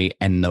entry,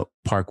 and the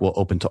park will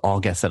open to all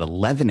guests at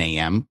 11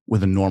 a.m.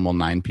 with a normal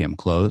 9 p.m.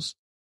 close.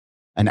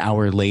 An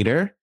hour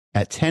later,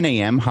 at 10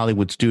 a.m.,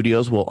 Hollywood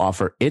Studios will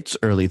offer its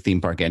early theme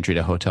park entry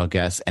to hotel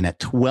guests, and at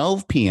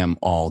 12 p.m.,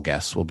 all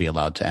guests will be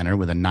allowed to enter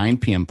with a 9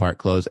 p.m. park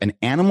close. And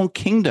Animal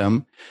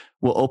Kingdom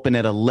will open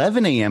at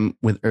 11 a.m.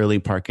 with early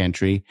park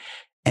entry,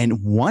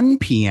 and 1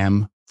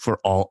 p.m. for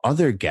all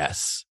other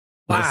guests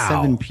with a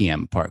 7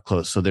 p.m. park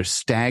close. So they're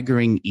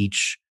staggering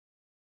each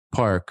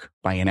park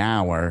by an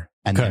hour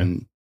and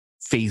then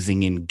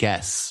phasing in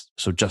guests.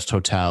 So just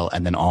hotel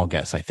and then all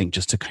guests, I think,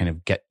 just to kind of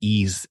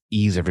ease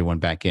everyone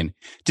back in.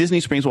 Disney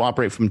Springs will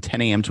operate from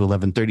 10 a.m. to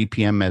 11:30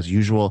 p.m. as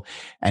usual.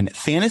 And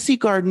Fantasy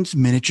Gardens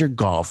Miniature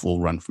Golf will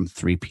run from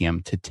 3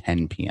 p.m. to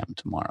 10 p.m.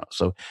 tomorrow.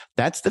 So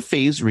that's the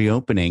phase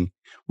reopening.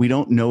 We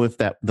don't know if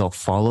they'll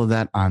follow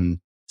that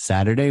on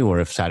Saturday or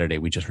if Saturday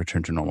we just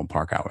return to normal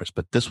park hours.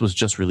 But this was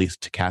just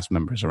released to cast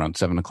members around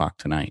 7 o'clock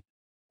tonight.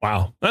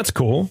 Wow, that's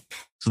cool.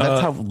 So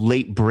that's how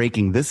late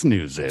breaking this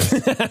news is.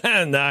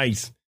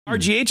 Nice.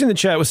 RGH in the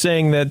chat was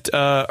saying that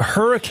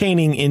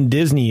hurricaning in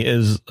Disney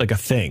is like a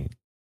thing.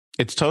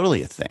 It's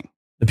totally a thing.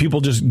 The people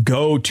just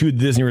go to the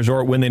Disney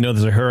Resort when they know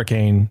there's a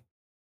hurricane.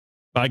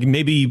 Like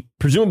maybe,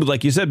 presumably,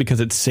 like you said, because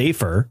it's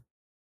safer.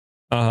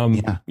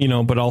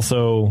 But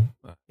also,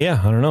 I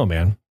don't know,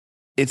 man.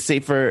 It's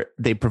safer.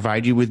 They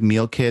provide you with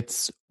meal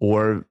kits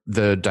or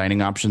the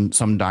dining option.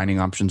 Some dining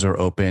options are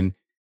open.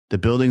 The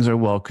buildings are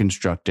well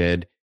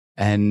constructed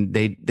and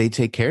they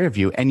take care of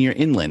you, and you're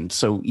inland.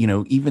 So,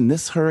 even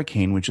this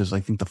hurricane, which is, I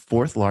think, the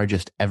 4th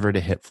largest ever to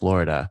hit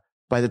Florida,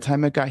 by the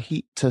time it got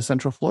heat to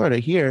Central Florida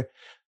here,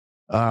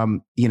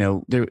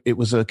 it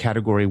was a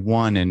category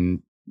 1,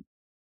 and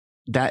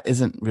that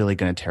isn't really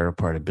going to tear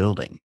apart a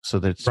building. So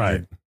that's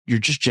right. You're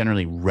just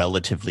generally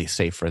relatively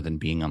safer than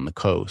being on the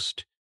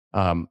coast.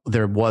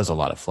 There was a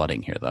lot of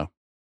flooding here, though.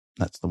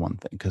 That's the one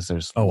thing, because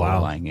there's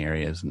low-lying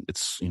areas, and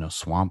it's,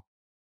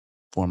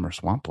 former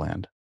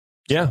swampland.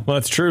 Yeah, well,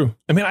 that's true.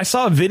 I mean, I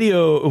saw a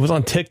video, it was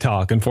on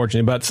TikTok,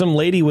 unfortunately, but some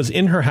lady was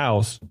in her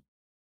house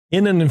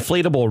in an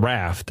inflatable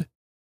raft,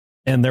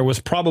 and there was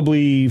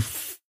probably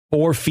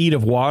 4 feet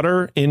of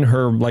water in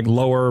her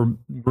lower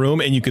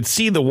room, and you could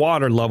see the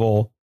water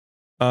level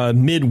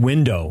mid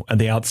window at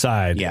the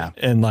outside. Yeah.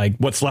 And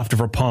what's left of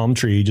her palm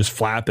tree just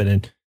flapping.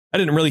 And I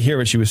didn't really hear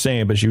what she was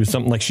saying, but she was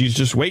something like she's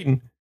just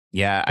waiting.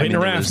 Yeah, I mean,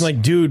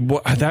 I'm dude,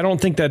 I don't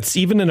think that's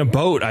even in a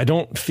boat. I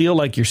don't feel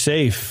like you're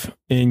safe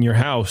in your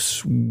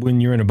house when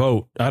you're in a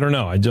boat. I don't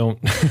know. I don't.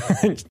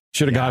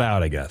 Should have got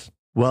out, I guess.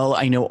 Well,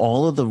 I know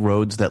all of the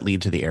roads that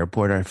lead to the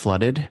airport are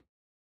flooded,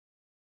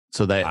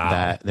 so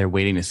that they're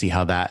waiting to see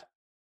how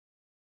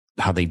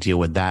they deal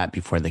with that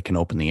before they can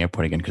open the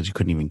airport again, because you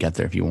couldn't even get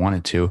there if you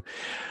wanted to.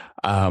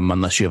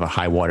 Unless you have a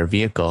high water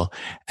vehicle.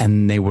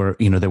 And there were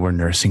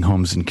nursing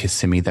homes in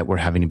Kissimmee that were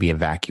having to be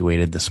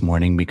evacuated this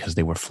morning because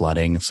they were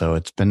flooding.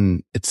 So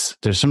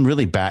there's some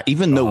really bad,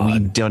 even though we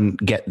don't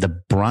get the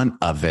brunt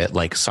of it,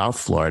 like South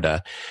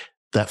Florida,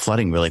 that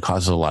flooding really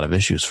causes a lot of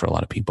issues for a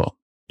lot of people.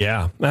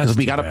 Yeah. Because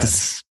we got up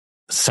to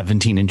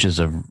 17 inches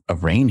of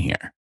rain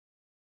here.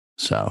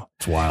 So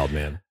it's wild,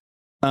 man.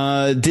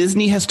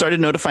 Disney has started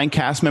notifying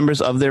cast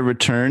members of their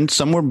return.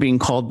 Some were being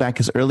called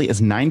back as early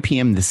as 9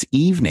 p.m. this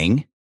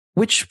evening,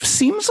 which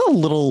seems a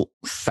little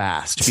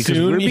fast because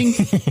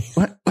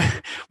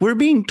we're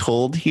being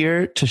told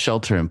here to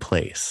shelter in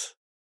place.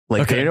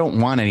 They don't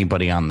want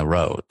anybody on the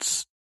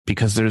roads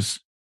because there's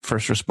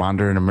first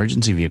responder and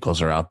emergency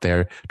vehicles are out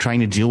there trying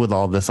to deal with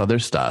all this other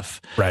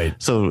stuff. Right.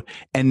 So,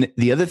 and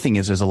the other thing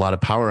is there's a lot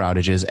of power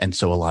outages. And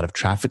so a lot of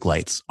traffic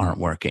lights aren't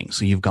working.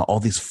 So you've got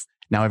all these,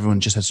 now everyone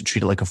just has to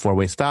treat it like a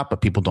 4-way stop,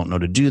 but people don't know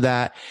to do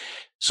that.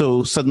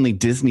 So suddenly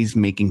Disney's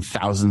making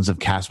thousands of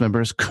cast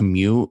members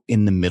commute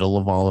in the middle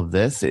of all of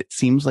this. It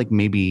seems like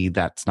maybe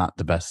that's not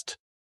the best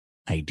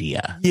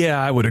idea.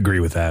 Yeah, I would agree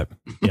with that.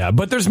 Yeah,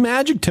 but there's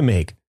magic to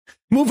make.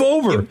 Move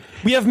over.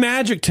 We have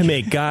magic to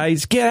make,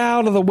 guys. Get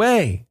out of the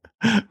way.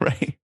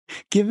 Right.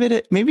 Give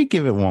it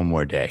one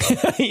more day.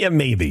 Yeah,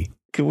 maybe.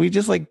 Can we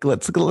just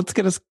let's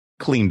get us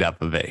cleaned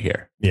up a bit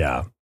here.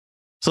 Yeah.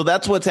 So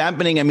that's what's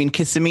happening. I mean,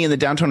 Kissimmee in the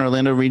downtown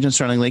Orlando region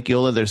surrounding Lake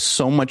Eola,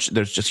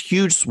 there's just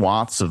huge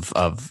swaths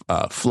of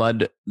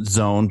flood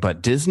zone.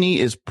 But Disney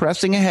is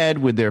pressing ahead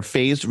with their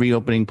phased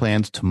reopening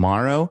plans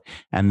tomorrow.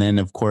 And then,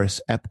 of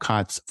course,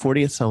 Epcot's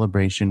 40th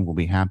celebration will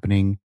be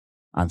happening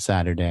on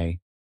Saturday.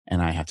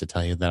 And I have to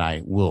tell you that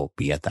I will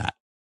be at that.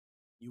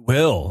 You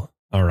will.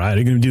 All right. Are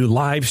you going to do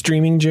live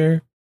streaming,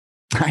 Jer?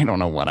 I don't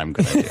know what I'm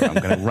going to do.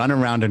 I'm going to run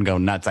around and go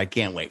nuts. I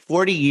can't wait.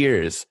 40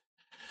 years.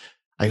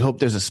 I hope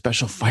there's a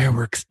special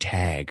fireworks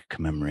tag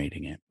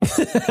commemorating it.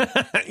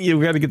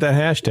 You've got to get that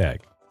hashtag.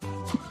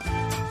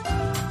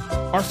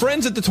 Our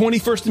friends at the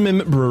 21st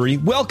Amendment Brewery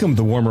welcomed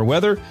the warmer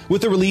weather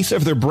with the release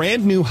of their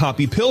brand new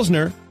hoppy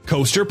Pilsner,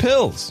 Coaster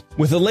Pils.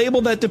 With a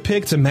label that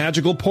depicts a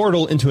magical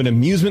portal into an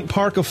amusement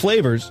park of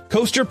flavors,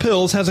 Coaster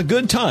Pils has a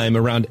good time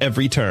around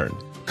every turn.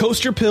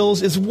 Coaster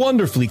Pils is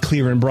wonderfully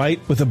clear and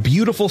bright with a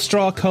beautiful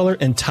straw color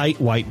and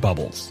tight white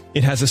bubbles.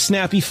 It has a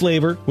snappy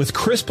flavor with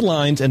crisp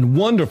lines and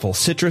wonderful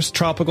citrus,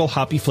 tropical,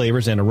 hoppy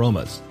flavors and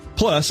aromas.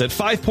 Plus, at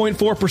 5.4%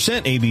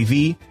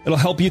 ABV, it'll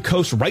help you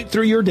coast right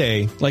through your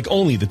day like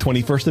only the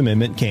 21st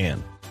Amendment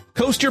can.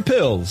 Coaster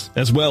Pils,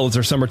 as well as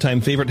their summertime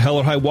favorite Hell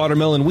or High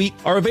Watermelon Wheat,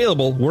 are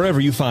available wherever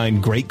you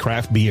find great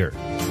craft beer.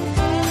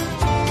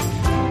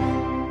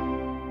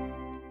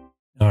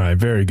 All right,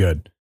 very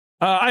good.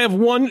 I have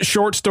one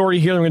short story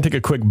here. I'm going to take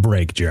a quick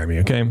break, Jeremy,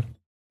 okay?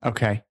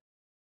 Okay.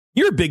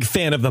 You're a big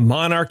fan of the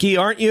monarchy,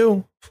 aren't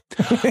you?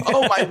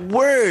 Oh, my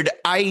word.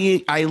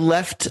 I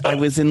left. I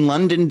was in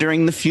London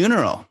during the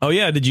funeral. Oh,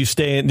 yeah. Did you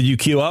stay in? Did you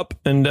queue up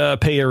and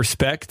pay your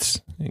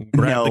respects?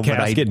 Grab the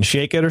casket and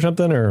shake it or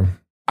something? Or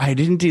I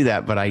didn't do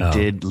that, but I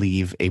did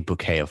leave a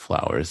bouquet of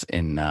flowers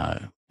in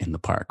the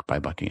park by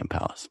Buckingham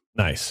Palace.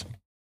 Nice.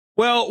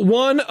 Well,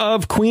 one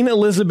of Queen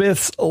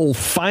Elizabeth's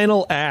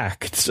final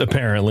acts,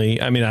 apparently,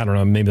 I mean, I don't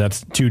know, maybe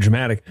that's too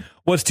dramatic,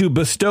 was to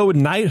bestow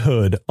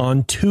knighthood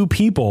on two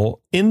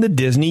people in the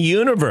Disney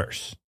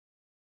universe.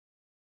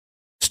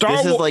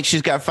 This is like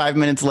she's got 5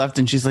 minutes left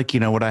and she's like,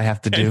 you know what I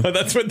have to do?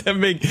 That's what that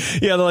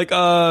makes. Yeah, they're like,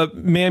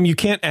 ma'am, you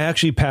can't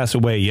actually pass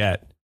away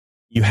yet.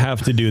 You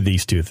have to do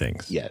these two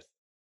things. Yes.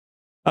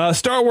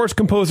 Star Wars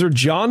composer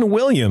John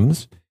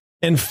Williams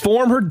and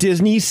former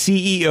Disney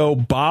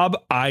CEO Bob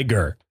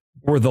Iger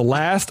were the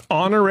last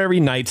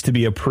honorary knights to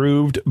be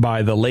approved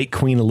by the late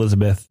Queen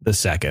Elizabeth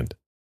II.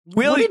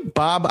 What did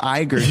Bob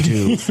Iger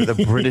do for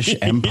the British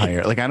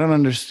Empire? Like, I don't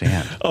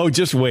understand. Oh,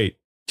 just wait.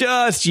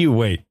 Just you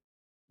wait.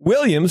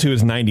 Williams, who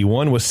is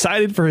 91, was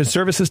cited for his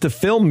services to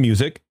film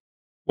music,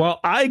 while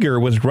Iger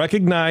was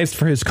recognized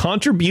for his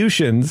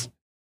contributions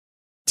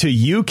to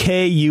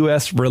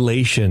UK-US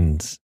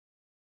relations.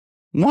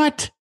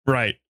 What?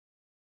 Right.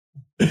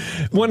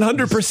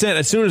 100%.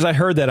 As soon as I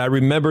heard that, I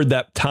remembered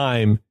that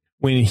time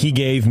when he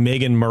gave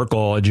Meghan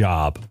Markle a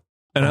job.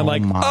 And I'm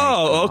like,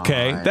 oh,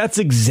 okay, that's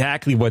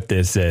exactly what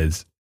this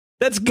is.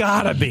 That's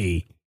gotta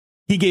be.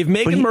 He gave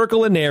Meghan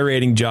Markle a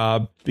narrating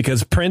job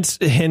because Prince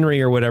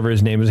Henry or whatever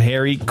his name is,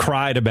 Harry,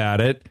 cried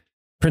about it.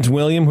 Prince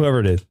William,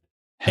 whoever it is.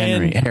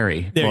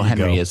 Harry. Well,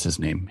 Henry is his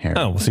name. Harry.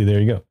 Oh, see, there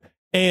you go.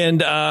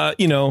 And,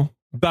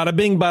 bada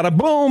bing, bada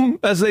boom,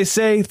 as they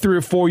say, 3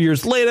 or 4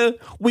 years later,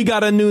 we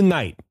got a new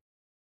knight.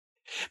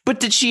 But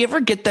did she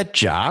ever get that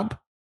job?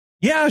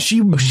 Yeah, she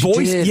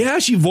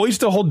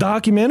voiced a whole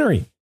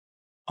documentary.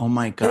 Oh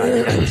my God,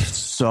 it's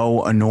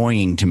so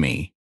annoying to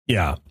me.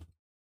 Yeah.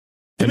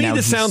 To me,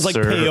 this sounds like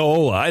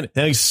payola.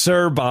 Like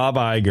Sir Bob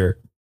Iger.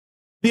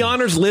 The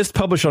honors list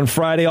published on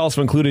Friday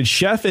also included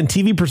chef and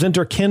TV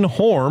presenter Ken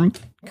Hom,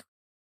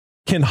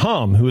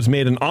 who was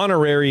made an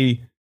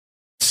honorary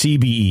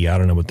CBE. I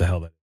don't know what the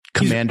hell that is.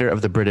 Commander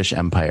of the British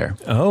Empire.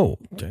 Oh,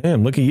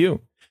 damn. Look at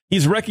you.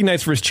 He's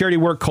recognized for his charity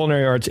work,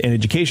 culinary arts, and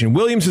education.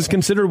 Williams is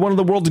considered one of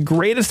the world's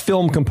greatest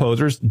film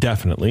composers,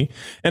 definitely,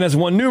 and has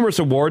won numerous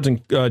awards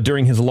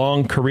during his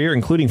long career,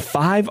 including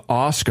 5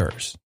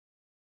 Oscars.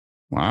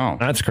 Wow.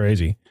 That's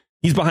crazy.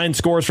 He's behind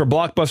scores for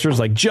blockbusters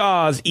like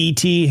Jaws,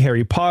 E.T.,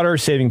 Harry Potter,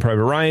 Saving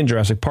Private Ryan,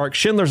 Jurassic Park,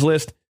 Schindler's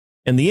List,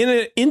 and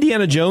the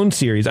Indiana Jones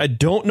series. I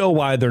don't know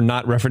why they're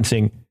not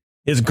referencing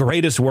his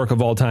greatest work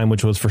of all time,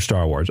 which was for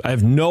Star Wars. I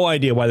have no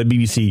idea why the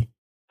BBC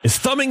is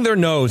thumbing their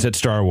nose at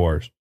Star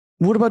Wars.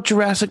 What about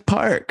Jurassic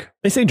Park?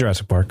 They say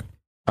Jurassic Park.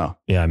 Oh.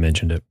 Yeah, I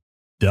mentioned it.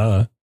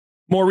 Duh.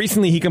 More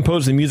recently, he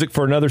composed the music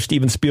for another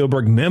Steven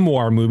Spielberg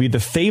memoir movie, The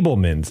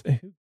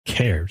Fabelmans. Who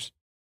cares?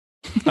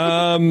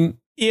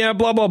 Yeah,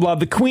 blah, blah, blah.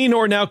 The Queen,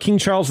 or now King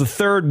Charles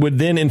III, would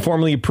then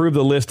informally approve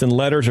the list in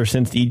letters or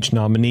sent to each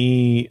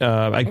nominee.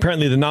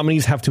 Apparently, the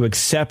nominees have to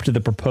accept the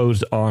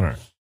proposed honor.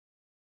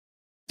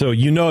 So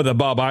you know that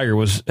Bob Iger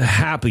was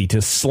happy to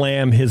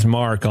slam his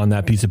mark on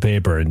that piece of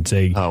paper and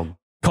say,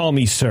 call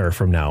me sir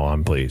from now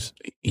on, please.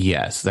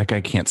 Yes, that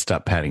guy can't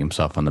stop patting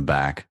himself on the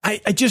back. I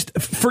just,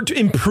 for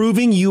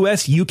improving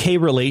U.S.-UK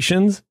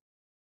relations,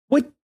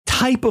 what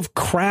type of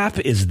crap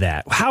is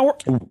that? I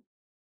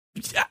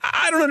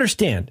don't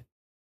understand.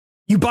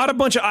 You bought a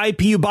bunch of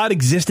IP, you bought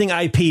existing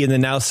IP, and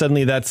then now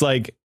suddenly that's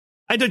like,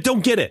 I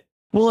don't get it.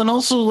 Well, and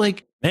also,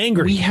 like,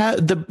 Angry. We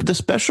have the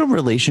special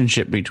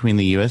relationship between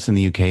the U.S. and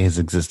the U.K. has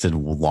existed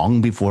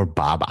long before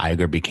Bob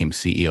Iger became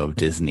CEO of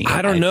Disney.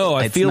 I don't know.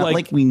 I feel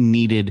like we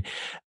needed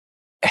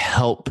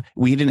help.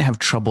 We didn't have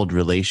troubled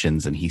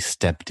relations, and he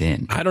stepped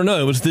in. I don't know.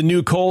 It was the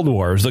new Cold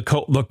War. It was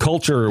the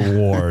culture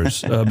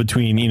wars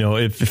between,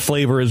 if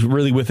flavor is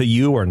really with a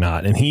U or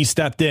not. And he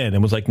stepped in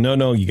and was like,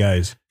 no, you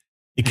guys,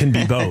 it can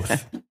be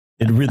both.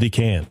 It really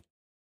can.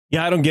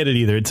 Yeah, I don't get it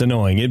either. It's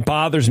annoying. It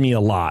bothers me a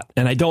lot.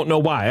 And I don't know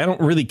why. I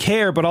don't really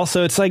care. But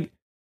also, it's like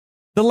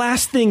the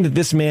last thing that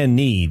this man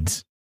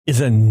needs is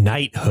a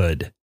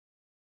knighthood.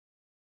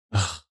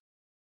 Ugh.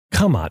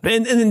 Come on.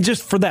 And then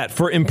just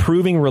for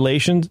improving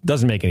relations,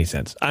 doesn't make any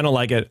sense. I don't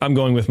like it. I'm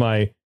going with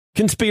my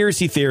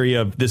conspiracy theory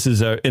of this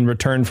is in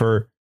return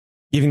for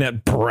giving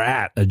that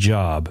brat a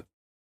job.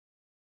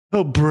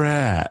 Oh,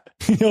 brat.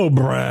 Oh,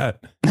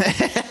 brat.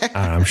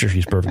 I'm sure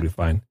she's perfectly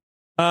fine.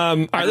 All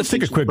right, let's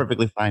take a quick.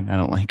 Perfectly fine. I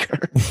don't like her.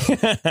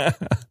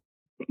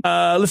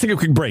 Let's take a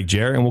quick break,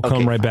 Jer, and we'll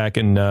come right back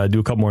and do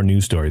a couple more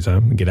news stories.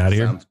 Get out of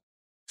here.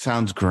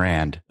 Sounds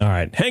grand. All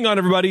right, hang on,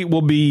 everybody.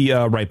 We'll be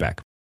right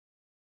back.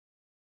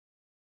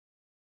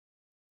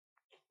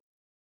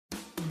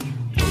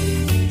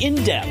 In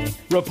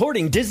Depth,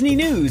 reporting Disney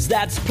news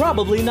that's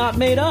probably not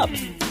made up.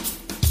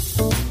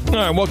 All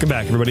right, welcome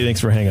back, everybody.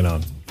 Thanks for hanging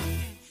on.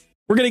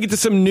 We're going to get to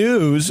some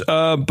news,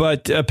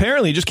 but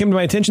apparently it just came to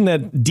my attention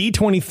that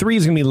D23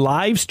 is going to be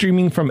live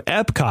streaming from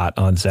Epcot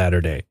on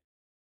Saturday.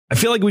 I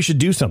feel like we should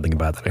do something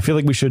about that. I feel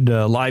like we should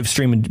live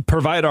stream and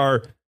provide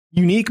our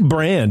unique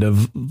brand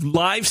of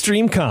live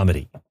stream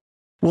comedy.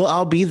 Well,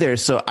 I'll be there,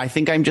 so I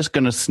think I'm just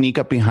going to sneak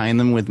up behind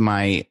them with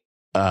my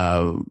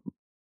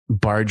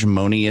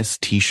Bargemonious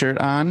t-shirt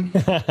on.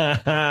 Ban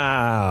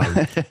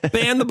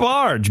the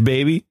barge,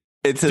 baby.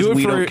 It says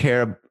we don't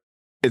care.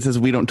 It says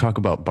we don't talk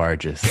about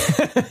barges.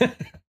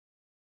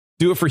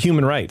 Do it for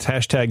human rights.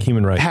 Hashtag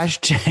human rights.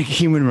 Hashtag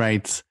human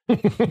rights.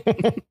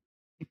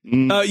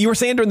 You were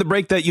saying during the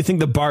break that you think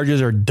the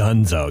barges are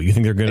donezo. You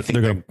think they're going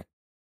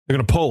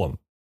to pull them.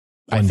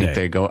 I think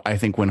they go. I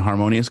think when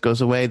Harmonious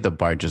goes away, the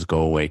barges go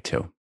away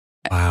too.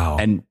 Wow.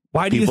 And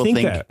why do you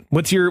think that?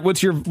 What's your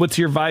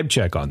vibe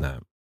check on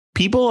that?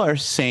 People are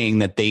saying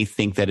that they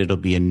think that it'll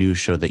be a new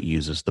show that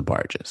uses the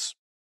barges.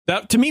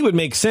 That to me would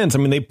make sense. I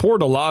mean, they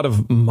poured a lot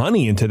of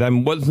money into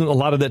them. Wasn't a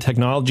lot of that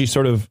technology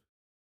sort of,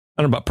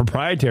 I don't know about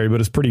proprietary,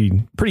 but it's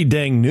pretty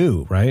dang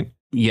new, right?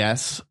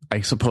 Yes, I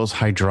suppose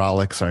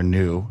hydraulics are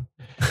new.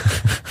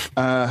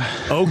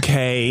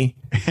 Okay.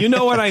 You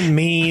know what I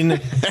mean?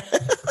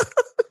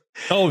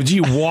 Oh, gee,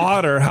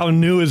 water. How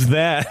new is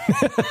that?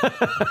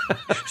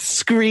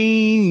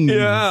 Screen.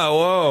 Yeah,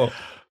 whoa.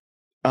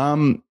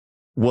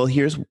 Well,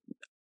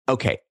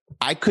 okay.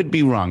 I could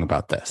be wrong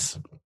about this.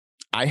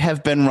 I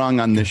have been wrong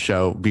on this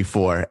show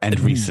before and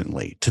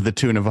recently to the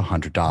tune of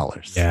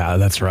 $100. Yeah,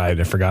 that's right.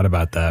 I forgot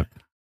about that.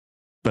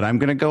 But I'm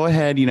going to go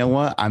ahead. You know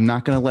what? I'm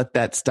not going to let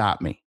that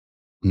stop me.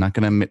 I'm not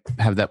going to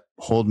have that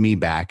hold me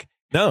back.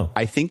 No.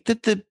 I think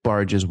that the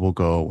barges will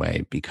go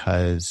away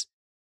because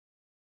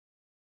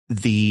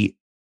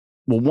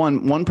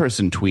one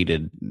person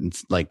tweeted,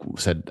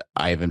 said,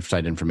 I have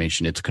inside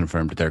information. It's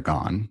confirmed they're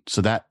gone.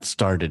 So that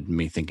started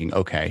me thinking,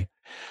 okay.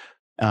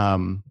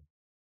 So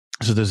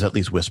there's at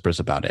least whispers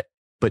about it.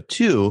 But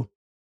two,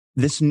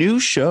 this new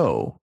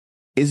show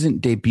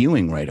isn't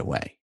debuting right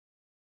away.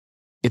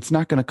 It's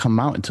not going to come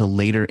out until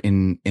later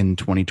in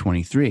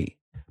 2023.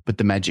 But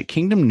the Magic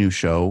Kingdom new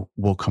show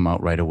will come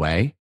out right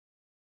away.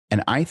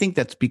 And I think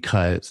that's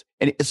because,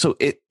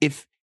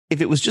 if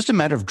it was just a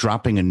matter of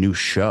dropping a new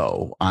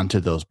show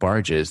onto those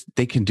barges,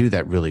 they can do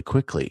that really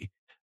quickly.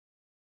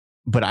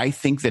 But I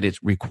think that it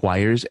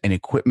requires an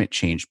equipment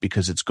change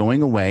because it's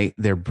going away.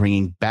 They're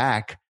bringing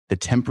back the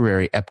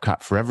temporary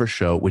Epcot Forever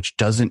show, which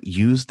doesn't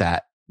use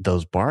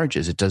those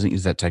barges. It doesn't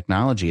use that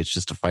technology. It's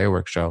just a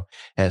fireworks show.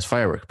 It has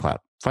fireworks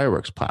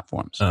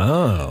platforms.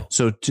 Oh.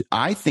 So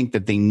I think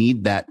that they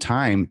need that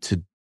time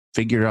to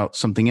figure out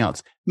something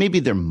else. Maybe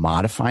they're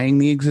modifying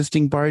the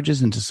existing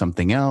barges into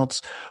something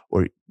else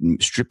or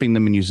stripping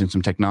them and using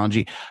some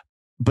technology.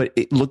 But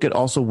look at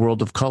also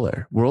World of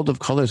Color. World of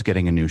Color is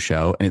getting a new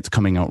show and it's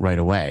coming out right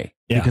away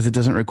because it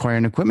doesn't require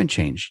an equipment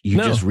change. You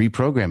just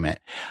reprogram it.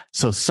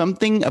 So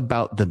something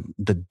about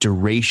the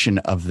duration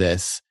of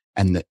this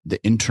and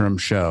the interim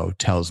show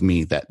tells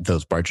me that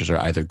those barges are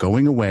either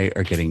going away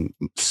or getting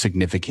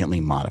significantly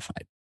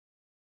modified.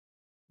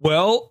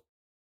 Well,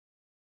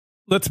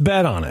 let's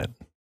bet on it.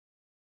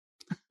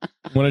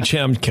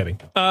 I'm kidding.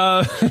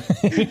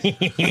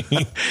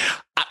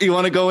 You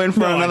want to go in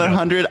for another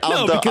 100?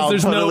 I'll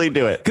totally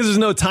do it. Because there's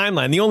no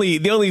timeline. The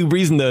only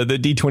reason the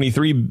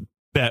D23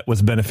 bet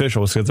was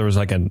beneficial was because there was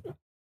like an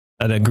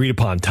agreed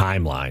upon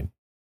timeline.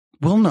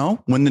 Well,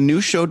 no. When the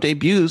new show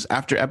debuts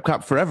after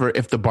Epcot Forever,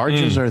 if the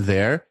barges are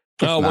there.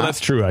 Well, that's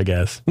true, I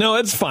guess. No,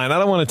 it's fine. I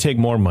don't want to take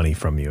more money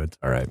from you. It's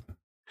all right.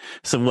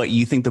 So what,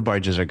 you think the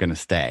barges are going to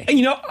stay?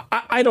 You know,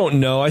 I don't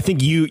know. I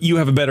think you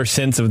have a better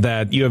sense of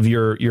that. You have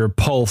your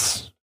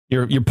pulse,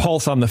 your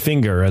pulse on the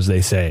finger, as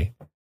they say,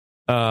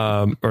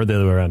 or the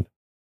other way around.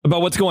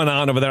 about what's going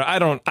on over there. I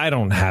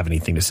don't have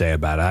anything to say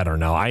about it. I don't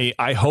know.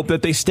 I hope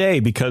that they stay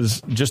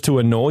because just to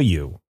annoy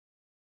you.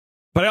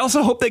 But I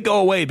also hope they go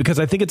away because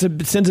I think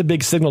it sends a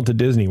big signal to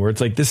Disney where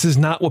it's like, this is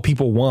not what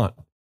people want.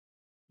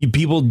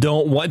 People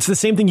don't want, it's the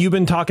same thing you've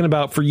been talking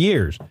about for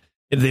years.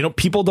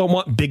 People don't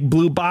want big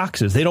blue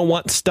boxes. They don't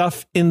want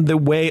stuff in the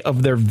way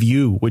of their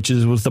view, which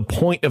was the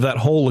point of that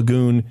whole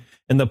lagoon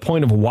and the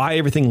point of why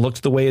everything looks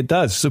the way it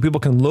does. So people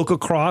can look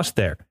across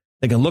there.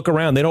 They can look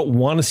around. They don't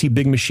want to see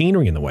big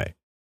machinery in the way.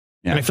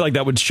 Yeah. And I feel like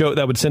that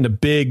would send a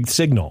big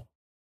signal.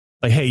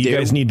 Like, hey, you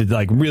guys need to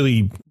like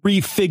really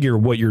refigure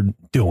what you're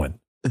doing.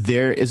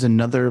 There is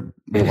another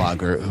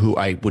blogger who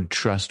I would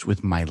trust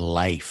with my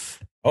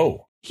life.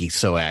 Oh, he's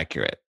so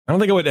accurate. I don't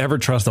think I would ever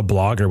trust a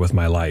blogger with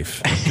my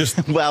life.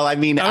 Just well, I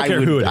mean,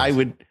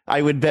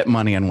 I would bet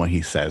money on what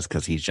he says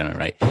because he's generally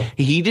right.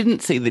 He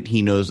didn't say that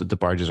he knows that the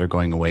barges are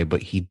going away,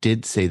 but he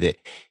did say that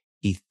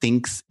he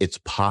thinks it's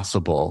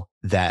possible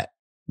that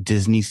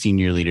Disney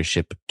senior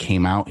leadership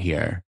came out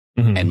here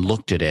and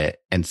looked at it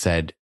and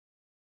said,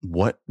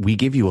 "What? We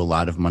give you a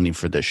lot of money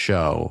for this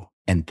show,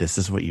 and this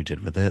is what you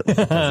did with it.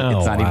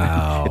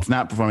 It's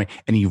not performing,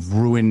 and you've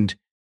ruined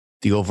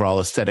the overall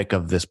aesthetic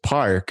of this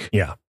park."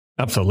 Yeah.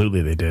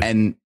 Absolutely, they did.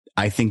 And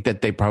I think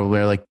that they probably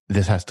are like,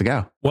 this has to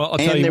go. Well, I'll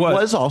tell you what. There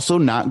was also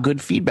not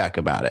good feedback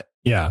about it.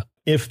 Yeah.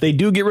 If they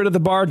do get rid of the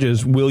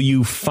barges, will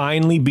you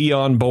finally be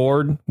on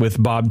board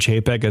with Bob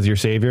Chapek as your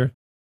savior?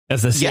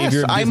 As the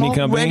savior of Disney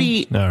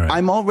Company? All right.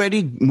 I'm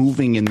already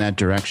moving in that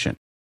direction.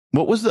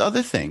 What was the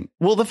other thing?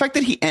 Well, the fact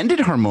that he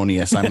ended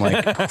Harmonious, I'm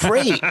like,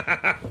 great.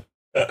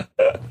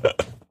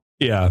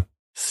 Yeah.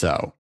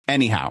 So,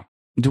 anyhow,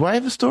 do I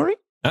have a story?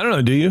 I don't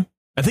know. Do you?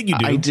 I think you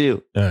do. I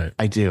do. All right.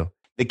 I do.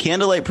 The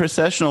Candlelight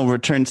Processional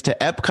returns to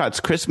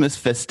Epcot's Christmas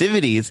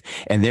festivities,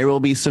 and there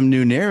will be some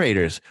new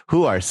narrators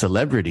who are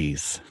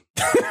celebrities.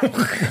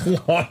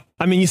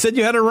 I mean, you said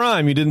you had a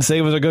rhyme. You didn't say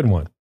it was a good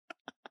one.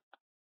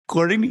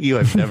 According to you,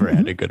 I've never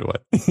had a good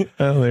one.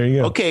 Oh, there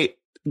you go. Okay.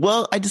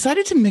 Well, I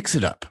decided to mix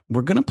it up.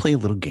 We're going to play a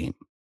little game.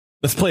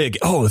 Let's play a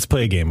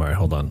game. All right,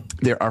 hold on.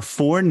 There are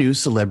 4 new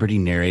celebrity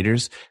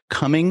narrators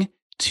coming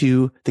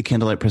to the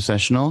Candlelight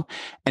Processional.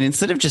 And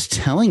instead of just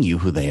telling you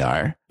who they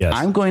are,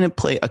 I'm going to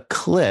play a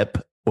clip,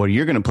 or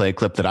you're going to play a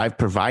clip that I've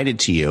provided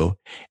to you.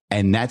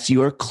 And that's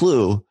your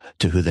clue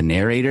to who the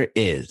narrator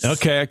is.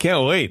 Okay, I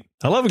can't wait.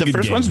 I love a good game. The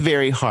first one's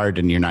very hard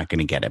and you're not going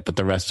to get it, but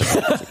the rest of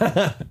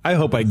it. I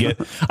hope I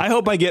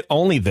get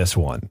only this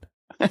one.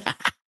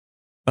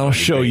 I'll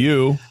show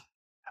you.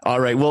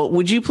 All right. Well,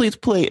 would you please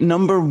play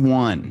number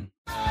 1?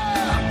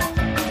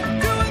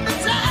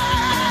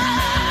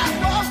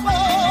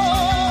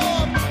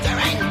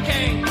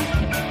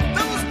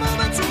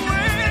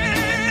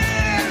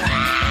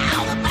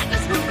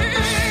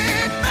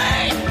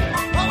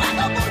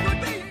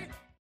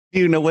 Do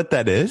you know what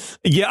that is?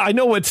 Yeah, I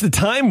know it's the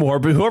Time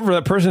Warp, but whoever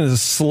that person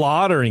is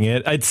slaughtering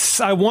it.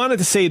 I wanted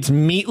to say it's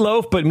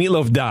Meatloaf, but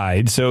Meatloaf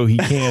died, so he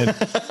can't.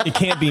 It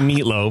can't be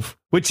Meatloaf.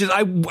 Which is,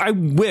 I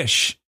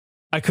wish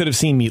I could have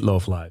seen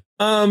Meatloaf live.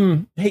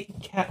 Hey,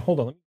 cat,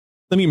 hold on.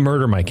 Let me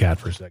murder my cat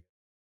for a second.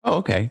 Oh,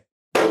 okay.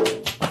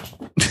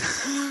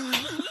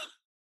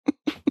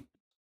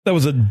 That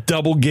was a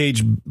double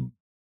gauge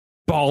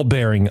ball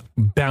bearing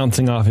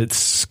bouncing off its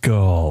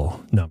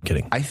skull. No, I'm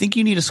kidding. I think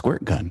you need a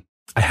squirt gun.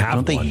 I have.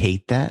 Don't they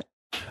hate that?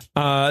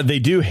 They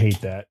do hate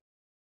that.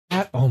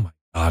 Oh my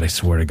God! I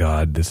swear to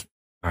God, this.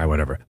 All right,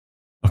 whatever.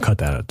 I'll cut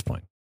that out. It's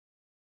fine.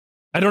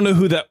 I don't know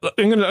who that.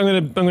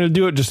 I'm gonna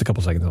do it. Just a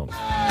couple seconds. Hold on.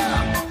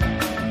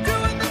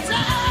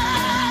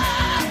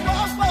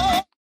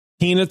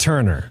 Tina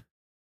Turner.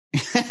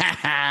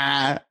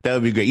 That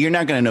would be great. You're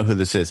not gonna know who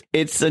this is.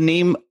 It's a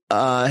name.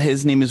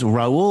 His name is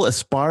Raul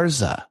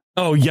Esparza.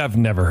 Oh yeah, I've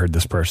never heard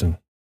this person.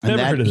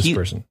 Never heard of this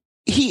person.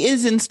 He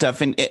is in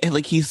stuff, and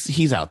like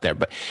he's out there,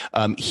 but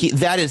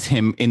that is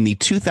him in the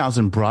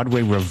 2000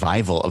 Broadway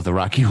revival of the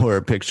Rocky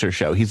Horror Picture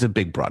Show. He's a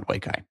big Broadway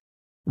guy.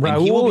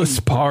 Raul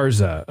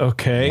Esparza.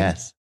 Okay.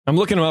 Yes. I'm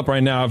looking him up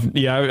right now. I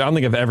don't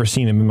think I've ever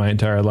seen him in my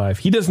entire life.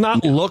 He does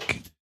not look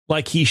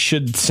like he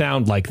should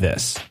sound like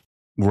this.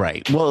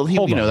 Right. Well,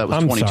 that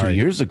was 22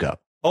 years ago.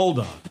 Hold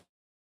on.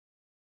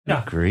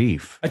 Yeah.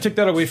 Grief. I took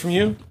that away from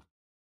you.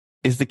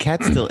 Is the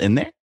cat still in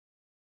there?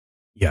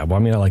 Yeah. Well,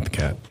 I mean, I like the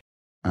cat.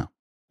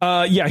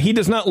 Yeah, he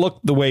does not look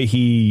the way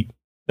he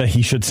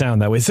should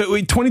sound that way. So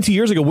 22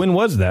 years ago, when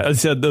was that?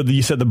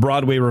 You said the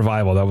Broadway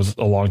revival. That was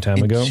a long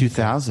time ago.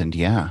 2000,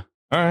 yeah.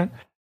 All right.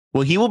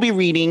 Well, he will be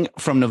reading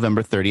from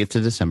November 30th to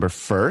December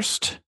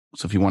 1st.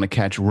 So if you want to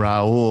catch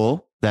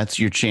Raul, that's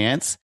your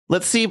chance.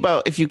 Let's see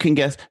about if you can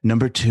guess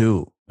number 2.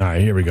 All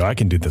right, here we go. I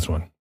can do this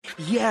one.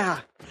 Yeah,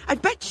 I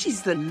bet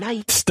she's the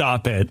night.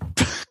 Stop it.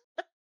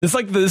 This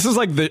is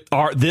like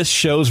this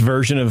show's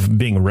version of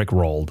being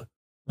Rickrolled.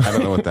 I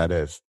don't know what that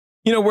is.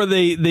 You know, where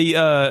they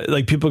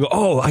like people go,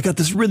 oh, I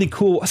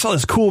saw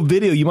this cool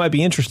video you might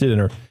be interested in,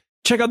 or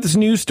check out this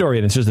news story.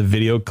 And it's just a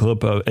video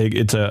clip of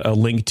it's a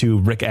link to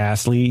Rick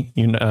Astley.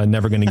 You're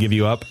never going to give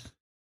you up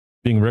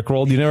being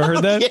Rickrolled. You never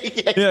heard that?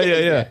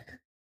 Yeah.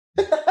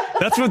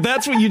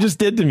 That's what you just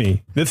did to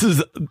me. This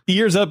is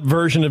Ears Up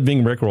version of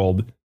being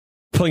Rickrolled,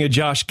 playing a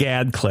Josh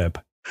Gad clip.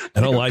 I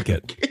don't like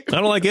it. I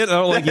don't like it. I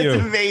don't like you.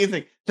 That's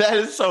amazing. That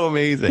is so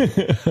amazing.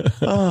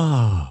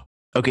 Oh.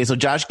 Okay, so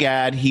Josh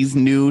Gad, he's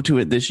new to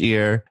it this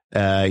year.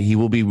 He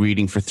will be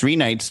reading for 3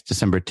 nights,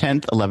 December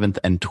 10th, 11th,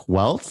 and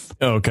 12th.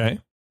 Okay.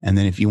 And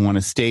then if you want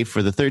to stay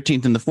for the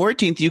 13th and the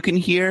 14th, you can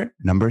hear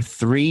number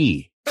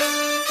 3.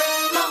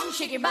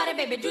 Is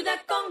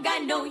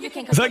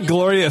that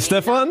Gloria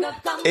Estefan?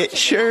 It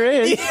sure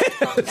is.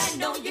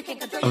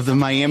 Of the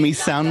Miami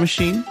Sound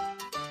Machine.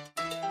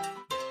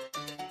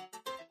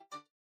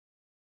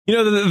 You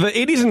know, the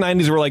 80s and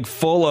 90s were like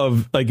full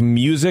of like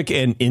music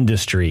and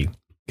industry.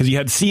 Because you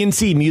had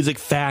CNC Music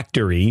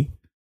Factory,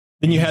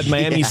 then you had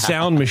Miami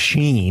Sound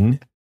Machine,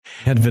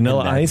 you had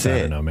Vanilla Ice. I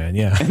don't know, man.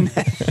 Yeah.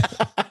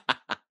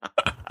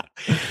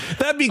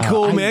 That'd be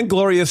cool, man.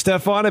 Gloria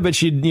Estefan. I bet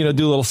she'd, do a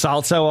little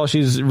salsa while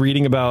she's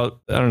reading about,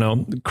 I don't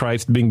know,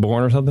 Christ being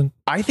born or something.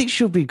 I think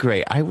she'll be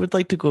great. I would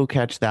like to go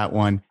catch that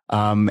one.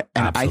 And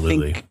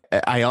Absolutely. I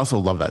think I also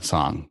love that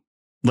song.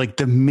 Like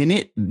the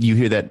minute you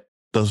hear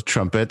those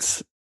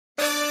trumpets,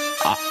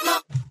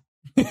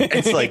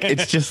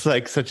 it's just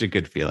like such a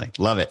good feeling.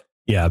 Love it.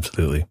 Yeah,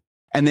 absolutely.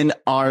 And then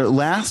our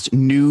last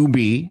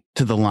newbie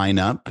to the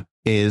lineup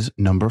is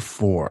number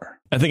 4.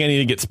 I think I need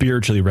to get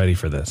spiritually ready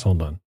for this.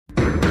 Hold on.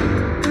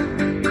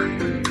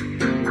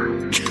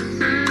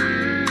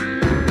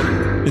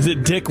 Is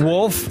it Dick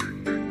Wolf?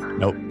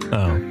 Nope.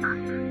 Oh.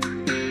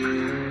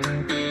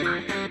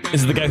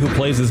 Is it the guy who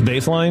plays this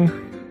bass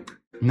line?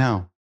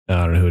 No.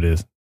 I don't know who it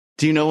is.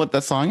 Do you know what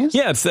that song is?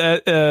 Yeah, it's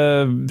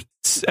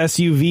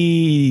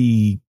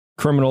SUV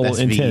Criminal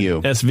SVU. Intent.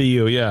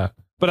 SVU, yeah.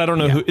 But I don't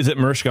know who. Is it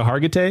Mariska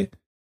Hargitay?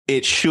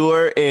 It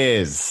sure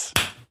is.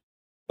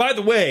 By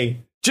the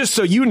way, just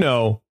so you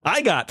know,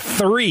 I got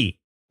 3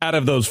 out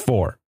of those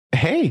 4.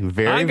 Hey,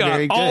 very good.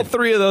 I got all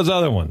 3 of those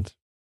other ones.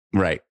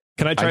 Right.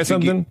 Can I try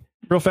something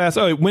real fast?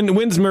 Oh,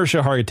 when's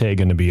Mariska Hargitay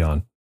going to be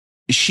on?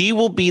 She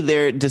will be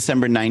there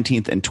December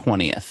 19th and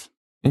 20th.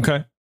 Okay.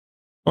 I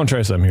want to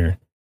try something here.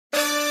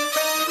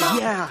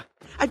 Yeah,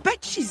 I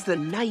bet she's the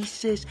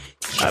nicest,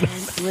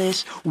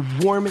 gentlest,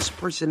 warmest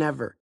person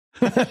ever.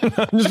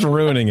 I'm just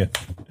ruining it.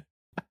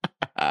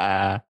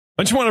 I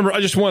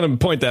just want to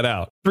point that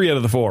out. 3 out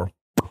of the 4.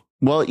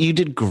 Well, you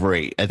did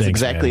great. That's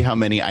exactly how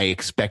many I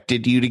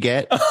expected you to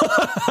get.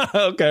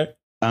 Okay.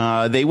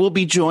 They will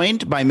be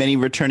joined by many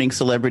returning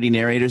celebrity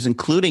narrators,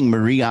 including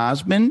Marie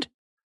Osmond,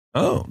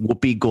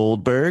 Whoopi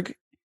Goldberg,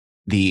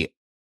 the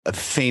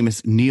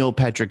famous Neil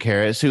Patrick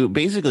Harris, who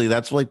basically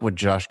that's like what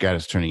Josh Gad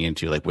is turning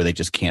into, like where they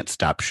just can't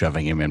stop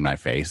shoving him in my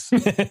face.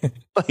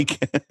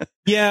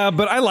 Yeah,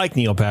 but I like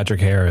Neil Patrick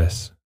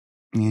Harris.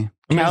 Yeah.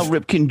 Cal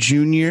Ripken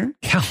Jr.,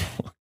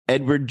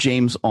 Edward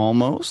James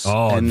Olmos.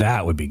 Oh,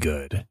 that would be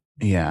good.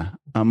 Yeah.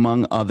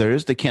 Among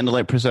others, the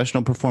Candlelight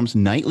Processional performs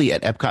nightly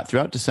at Epcot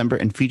throughout December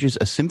and features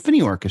a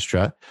symphony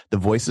orchestra, the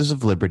Voices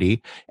of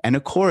Liberty, and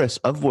a chorus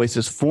of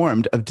voices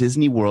formed of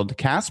Disney World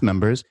cast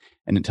members,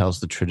 and it tells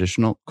the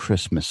traditional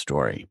Christmas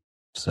story.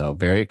 So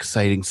very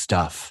exciting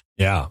stuff.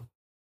 Yeah.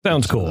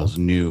 Sounds cool. Those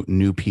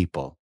new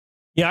people.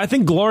 Yeah, I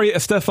think Gloria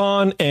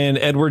Estefan and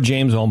Edward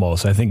James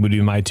Olmos, I think, would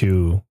be my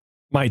two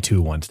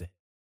ones to hit.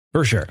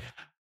 For sure.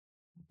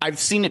 I've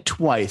seen it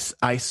twice.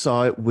 I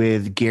saw it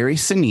with Gary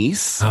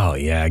Sinise. Oh,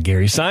 yeah.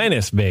 Gary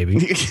Sinise, baby.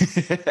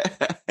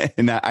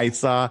 And I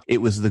saw it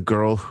was the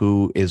girl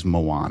who is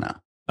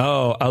Moana.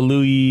 Oh,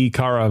 Alui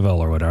Caravel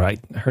or whatever.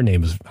 Her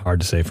name is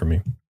hard to say for me.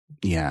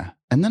 Yeah.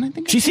 And then I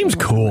think she seems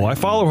cool. I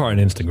follow her on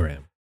Instagram.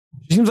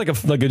 She seems like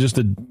just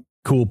a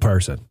cool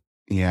person.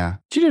 Yeah.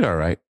 She did all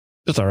right.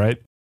 That's all right.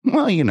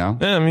 Well,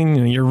 I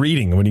mean, you're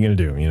reading. What are you going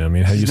to do? I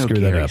mean, how do you screw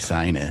that up?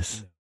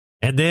 Sinus.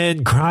 And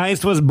then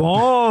Christ was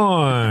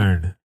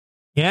born.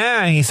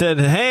 Yeah, he said,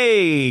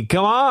 "Hey,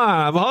 come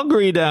on, I'm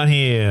hungry down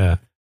here."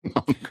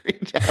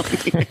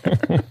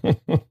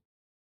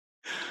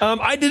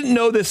 I didn't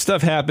know this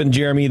stuff happened,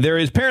 Jeremy. There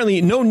is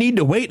apparently no need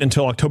to wait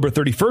until October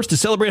 31st to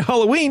celebrate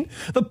Halloween.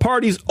 The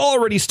party's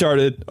already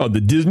started on the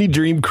Disney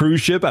Dream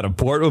cruise ship out of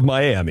Port of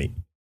Miami.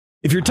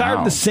 If you're tired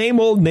of the same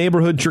old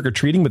neighborhood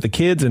trick-or-treating with the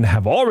kids and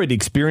have already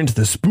experienced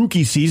the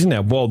spooky season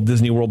at Walt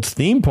Disney World's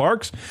theme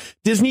parks,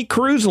 Disney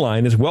Cruise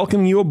Line is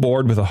welcoming you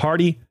aboard with a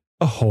hearty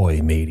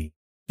ahoy, matey.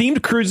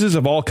 Themed cruises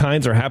of all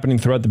kinds are happening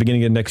throughout the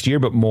beginning of next year,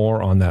 but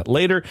more on that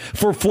later.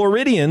 For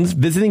Floridians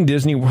visiting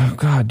Disney, oh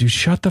God, dude,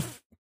 shut the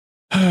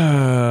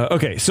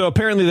okay, so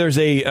apparently there's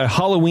a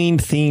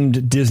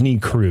Halloween-themed Disney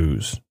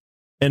cruise,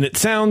 and it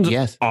sounds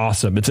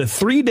awesome. It's a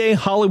 3-day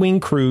Halloween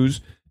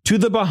cruise to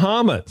the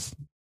Bahamas.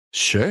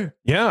 Sure.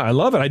 Yeah, I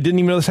love it. I didn't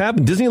even know this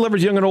happened. Disney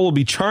lovers young and old will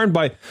be charmed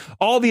by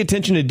all the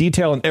attention to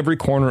detail in every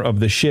corner of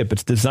the ship.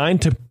 It's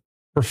designed to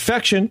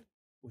perfection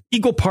with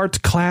equal parts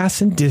class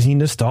and Disney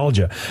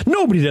nostalgia.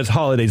 Nobody does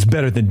holidays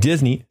better than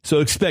Disney, so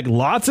expect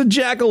lots of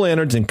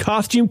jack-o'-lanterns and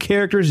costume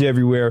characters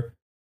everywhere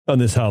on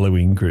this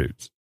Halloween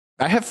cruise.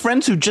 I have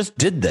friends who just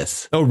did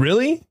this. Oh,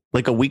 really?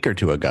 Like a week or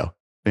two ago.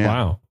 Yeah.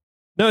 Wow.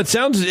 No, it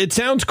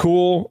sounds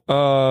cool.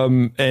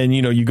 And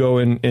you go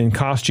in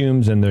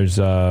costumes, and there's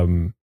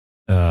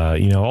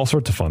all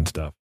sorts of fun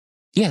stuff.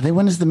 Yeah, they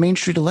went as the Main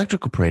Street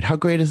Electrical Parade. How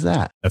great is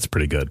that? That's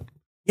pretty good.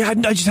 Yeah,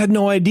 I just had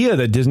no idea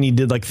that Disney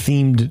did like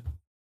themed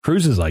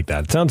cruises like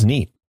that. It sounds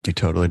neat. They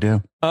totally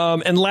do.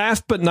 And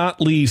last but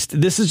not least,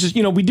 this is just,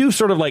 we do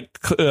sort of like,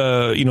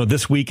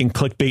 this week in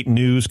clickbait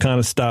news kind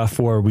of stuff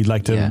where we'd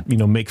like to,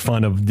 make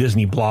fun of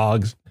Disney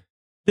blogs.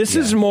 This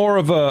is more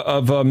of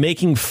a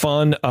making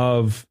fun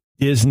of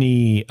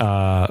Disney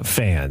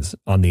fans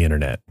on the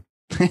internet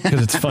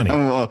because it's funny.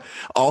 Well,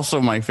 also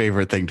my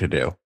favorite thing to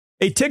do.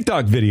 A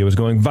TikTok video is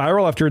going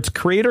viral after its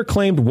creator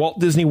claimed Walt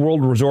Disney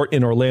World Resort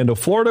in Orlando,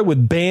 Florida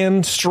would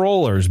ban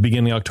strollers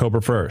beginning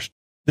October 1st.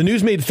 The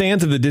news made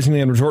fans of the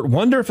Disneyland Resort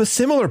wonder if a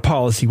similar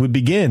policy would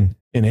begin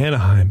in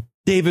Anaheim.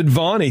 David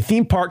Vaughn, a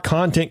theme park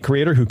content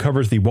creator who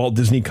covers the Walt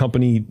Disney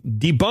Company,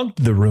 debunked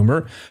the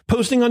rumor,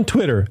 posting on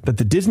Twitter that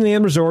the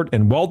Disneyland Resort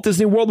and Walt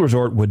Disney World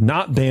Resort would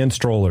not ban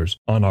strollers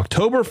on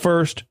October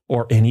 1st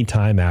or any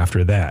time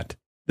after that.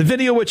 The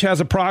video, which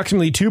has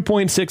approximately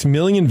 2.6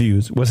 million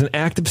views, was an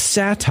act of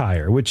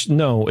satire, which,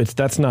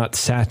 that's not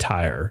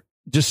satire.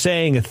 Just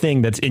saying a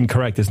thing that's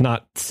incorrect is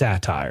not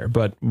satire,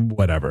 but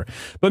whatever.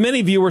 But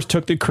many viewers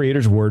took the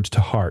creator's words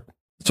to heart.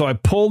 So I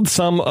pulled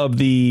some of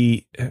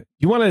the...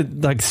 You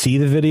want to see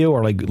the video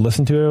or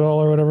listen to it at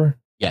all or whatever?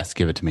 Yes,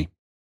 give it to me.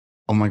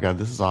 Oh my God,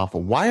 this is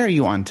awful. Why are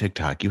you on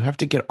TikTok? You have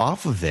to get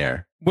off of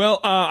there.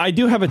 Well, I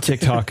do have a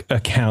TikTok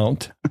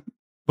account,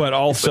 but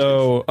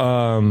also,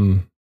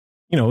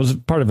 it was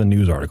part of a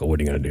news article. What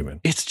are you going to do, man?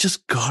 It's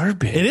just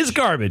garbage. It is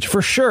garbage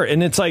for sure.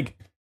 And it's like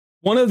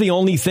one of the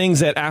only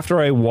things that after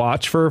I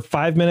watch for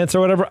 5 minutes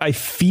or whatever, I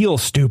feel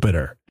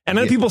stupider. And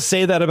then people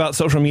say that about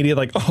social media,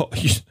 like, oh,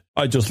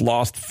 I just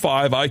lost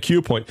 5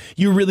 IQ points.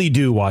 You really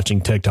do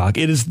watching TikTok.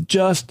 It is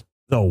just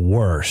the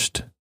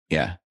worst.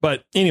 Yeah.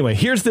 But anyway,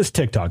 here's this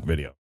TikTok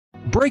video.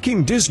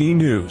 Breaking Disney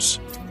news.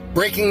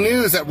 Breaking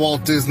news at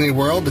Walt Disney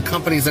World. The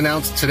company's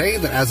announced today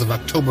that as of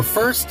October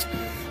 1st,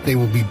 they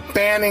will be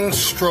banning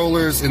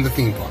strollers in the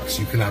theme parks.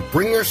 You cannot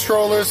bring your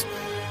strollers,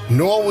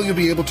 nor will you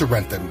be able to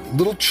rent them.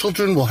 Little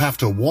children will have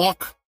to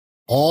walk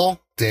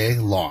all day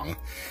long.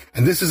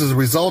 And this is as a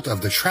result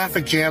of the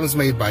traffic jams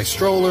made by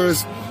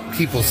strollers,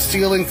 people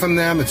stealing from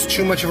them. It's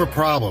too much of a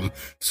problem.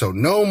 So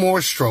no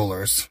more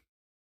strollers.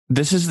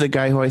 This is the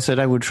guy who I said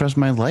I would trust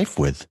my life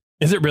with.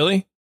 Is it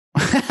really?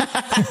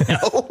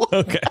 No.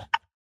 Okay.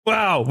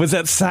 Wow. Was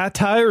that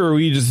satire or were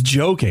you just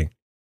joking?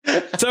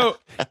 So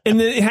in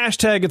the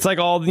hashtag, it's like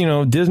all,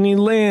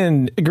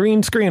 Disneyland,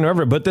 green screen,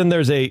 whatever. But then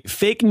there's a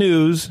fake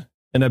news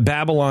and a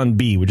Babylon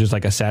Bee, which is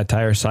like a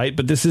satire site.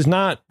 But this is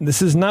not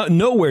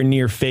nowhere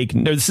near fake.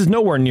 No, this is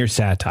nowhere near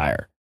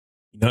satire.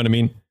 You know what I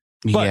mean?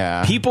 But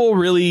yeah. People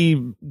really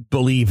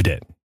believed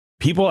it.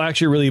 People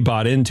actually really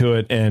bought into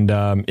it. And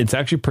it's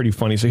actually pretty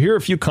funny. So here are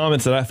a few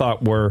comments that I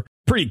thought were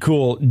pretty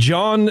cool.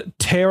 John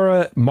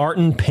Tara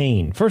Martin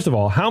Payne. First of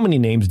all, how many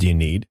names do you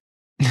need?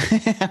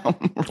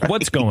 Right.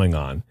 What's going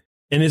on?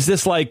 And is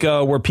this like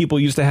where people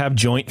used to have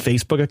joint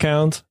Facebook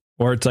accounts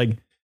where it's like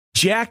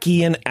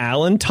Jackie and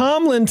Alan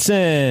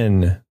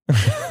Tomlinson?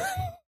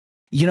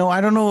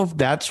 I don't know if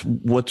that's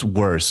what's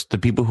worse, the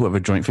people who have a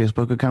joint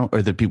Facebook account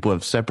or the people who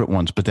have separate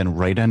ones, but then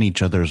write on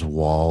each other's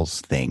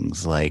walls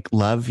things like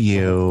love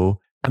you.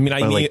 I mean,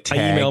 I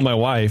email my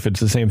wife. It's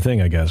the same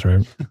thing, I guess,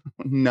 right?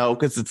 No,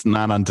 because it's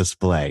not on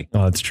display.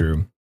 Oh, that's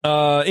true.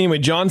 Anyway,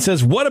 John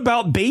says, what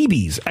about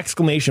babies?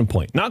 Exclamation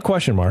point. Not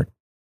question mark.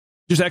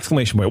 Just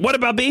exclamation point. What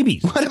about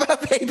babies? What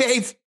about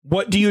babies?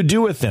 What do you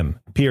do with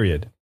them?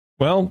 Period.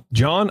 Well,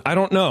 John, I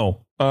don't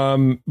know.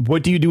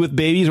 What do you do with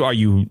babies? Are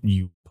you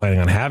planning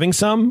on having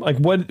some? Like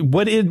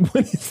what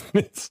is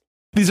this?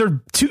 These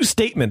are two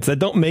statements that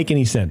don't make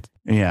any sense.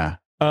 Yeah.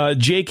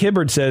 Jake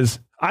Hibbard says,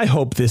 I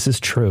hope this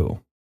is true.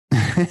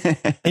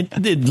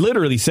 It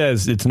literally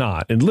says it's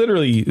not. It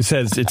literally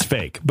says it's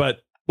fake,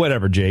 but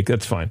whatever, Jake,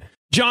 that's fine.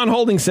 John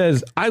Holding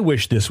says, I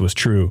wish this was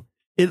true.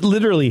 It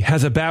literally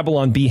has a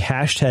Babylon Bee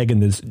hashtag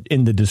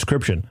in the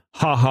description.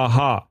 Ha ha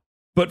ha.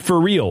 But for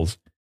reals,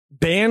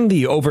 ban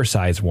the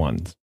oversized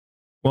ones.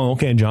 Well,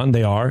 okay, John,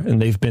 they are,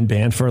 and they've been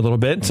banned for a little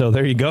bit. So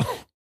there you go.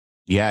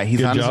 Yeah,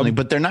 he's honestly,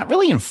 but they're not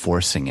really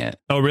enforcing it.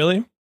 Oh,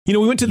 really? We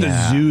went to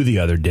the zoo the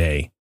other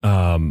day,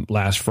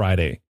 last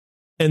Friday,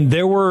 and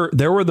there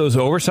were those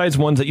oversized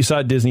ones that you saw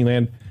at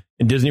Disneyland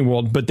and Disney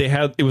World, but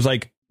it was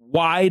like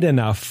wide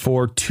enough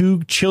for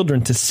 2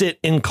 children to sit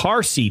in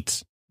car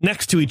seats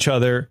next to each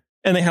other.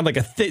 And they had like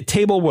a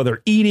table where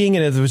they're eating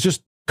and it was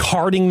just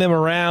carting them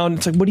around.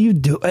 It's like, what do you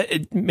do?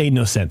 It made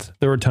no sense.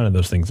 There were a ton of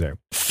those things there.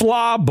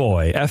 Fla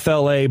Boy,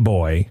 FLA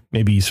Boy.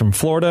 Maybe he's from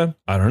Florida.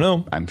 I don't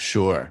know. I'm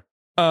sure.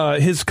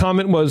 His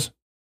comment was,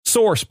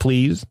 source,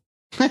 please.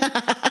 You're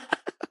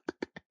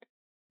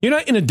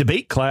not in a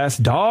debate class,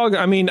 dog.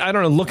 I mean, I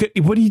don't know.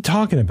 What are you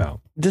talking about?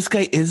 This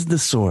guy is the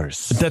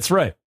source. That's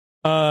right.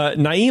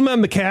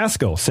 Naima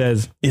McCaskill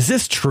says, is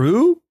this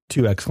true?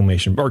 2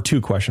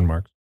 question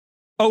marks.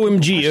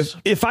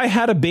 OMG, if I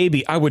had a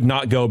baby, I would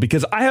not go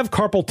because I have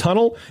carpal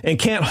tunnel and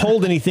can't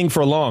hold anything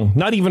for long,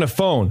 not even a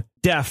phone.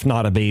 Deaf,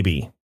 not a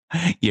baby.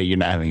 Yeah, you're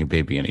not having a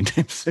baby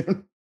anytime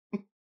soon.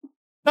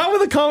 Not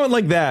with a comment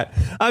like that.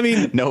 I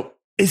mean, Nope.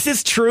 Is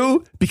this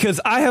true? Because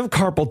I have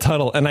carpal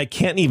tunnel and I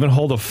can't even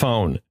hold a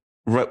phone.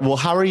 Right. Well,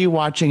 how are you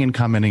watching and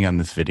commenting on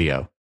this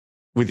video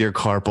with your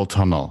carpal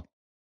tunnel?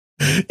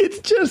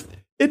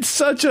 It's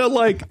such a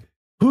like,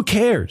 who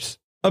cares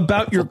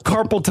about your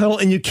carpal tunnel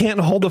and you can't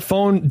hold a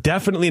phone?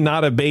 Definitely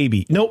not a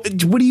baby. No,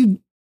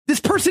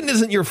 this person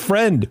isn't your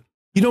friend.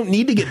 You don't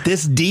need to get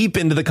this deep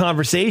into the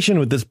conversation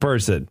with this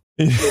person.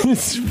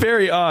 It's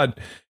very odd.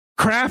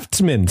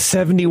 Craftsman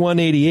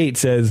 7188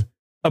 says,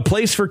 a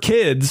place for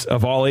kids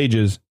of all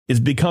ages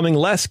is becoming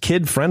less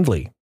kid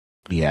friendly.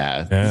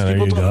 Yeah. There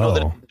People you don't know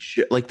go.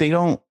 that like they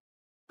don't.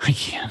 I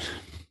can't.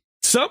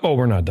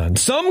 We're not done.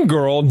 Some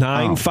girl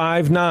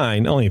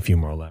 959, only a few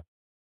more left.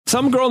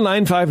 Some girl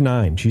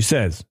 959, she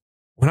says,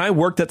 when I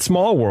worked at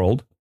Small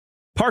World,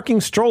 parking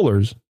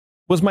strollers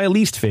was my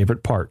least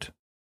favorite part.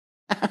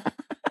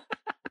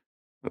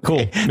 Cool,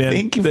 man.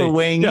 Thank you for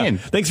weighing in.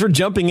 Thanks for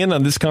jumping in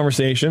on this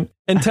conversation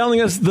and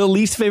telling us the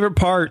least favorite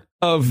part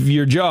of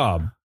your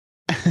job.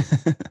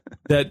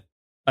 That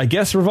I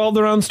guess revolved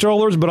around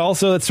strollers, but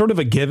also it's sort of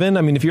a given.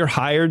 I mean, if you're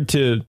hired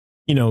to,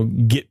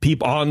 get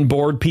people on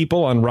board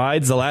people on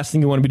rides, the last thing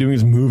you want to be doing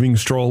is moving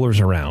strollers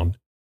around.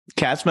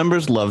 Cast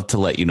members love to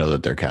let you know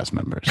that they're cast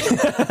members.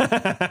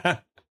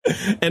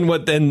 And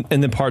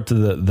the parts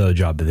of the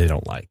job that they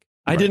don't like.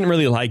 Right. I didn't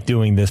really like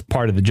doing this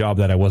part of the job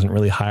that I wasn't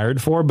really hired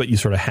for, but you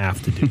sort of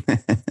have to do.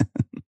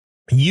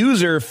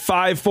 User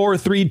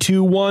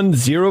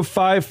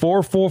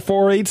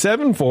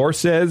 5432105444874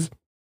 says,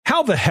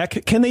 how the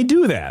heck can they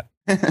do that?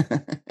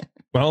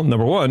 Well,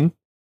 number one,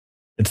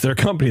 it's their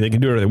company. They can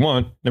do whatever they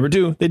want. Number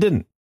two, they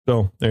didn't.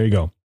 So there you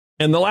go.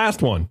 And the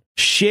last one,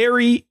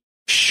 Sherry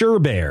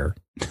Sherbear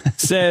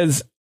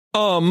says,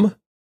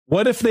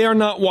 what if they are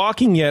not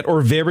walking yet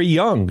or very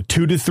young,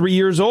 2 to 3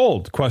 years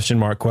old? Question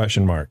mark.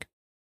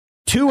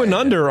 2 and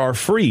under are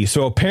free.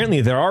 So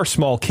apparently there are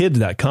small kids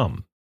that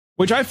come,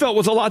 which I felt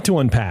was a lot to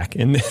unpack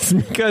in this,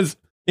 because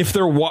if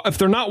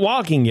they're not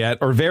walking yet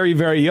or very,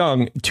 very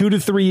young, 2 to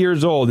 3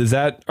 years old,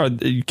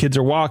 kids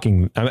are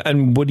walking.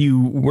 And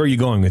where are you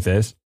going with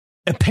this?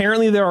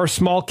 Apparently there are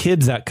small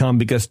kids that come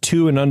because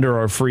 2 and under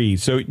are free.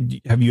 So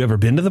have you ever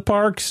been to the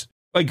parks?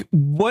 Like,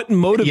 what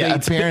motivates? Yeah,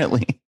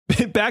 apparently.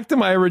 Back to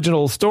my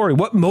original story.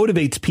 What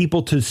motivates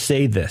people to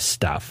say this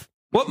stuff?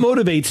 What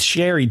motivates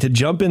Sherry to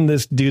jump in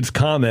this dude's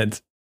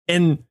comments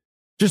and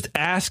just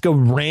ask a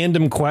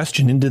random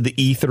question into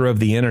the ether of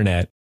the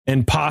internet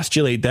and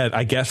postulate that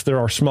I guess there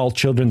are small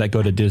children that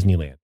go to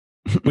Disneyland,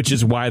 which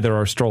is why there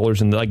are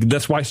strollers, and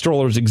that's why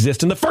strollers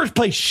exist in the first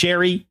place.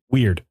 Sherry,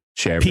 weird.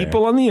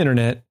 People on the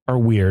internet are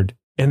weird,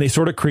 and they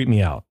sort of creep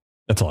me out.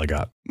 That's all I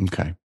got.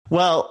 Okay.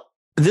 Well,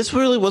 this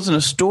really wasn't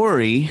a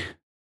story,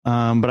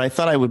 but I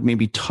thought I would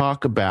maybe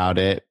talk about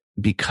it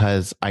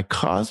because I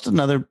caused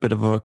another bit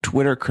of a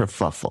Twitter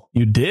kerfuffle.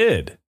 You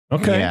did?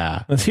 Okay.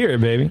 Yeah. Let's hear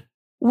it, baby.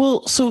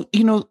 Well, so,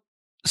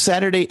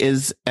 Saturday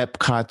is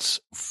Epcot's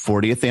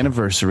 40th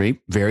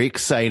anniversary. Very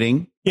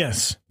exciting.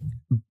 Yes.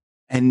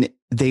 And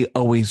they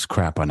always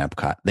crap on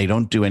Epcot. They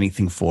don't do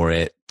anything for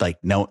it. Like,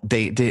 no,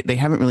 they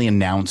haven't really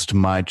announced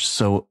much.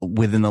 So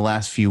within the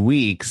last few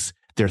weeks,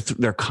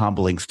 they're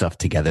cobbling stuff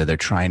together. They're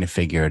trying to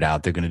figure it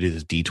out. They're going to do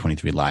this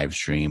D23 live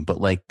stream, but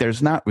like,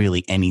 there's not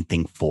really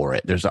anything for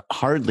it. There's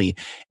hardly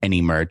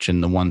any merch,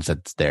 and the ones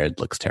that's there,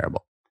 it looks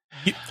terrible.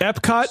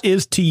 Epcot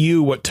is to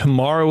you what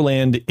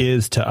Tomorrowland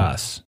is to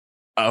us.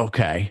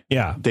 Okay.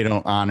 Yeah. They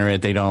don't honor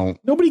it.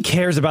 Nobody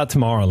cares about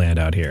Tomorrowland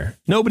out here.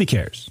 Nobody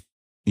cares.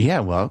 Yeah.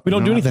 Well, we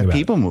don't do anything about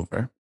people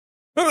mover.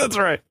 Oh, that's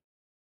right.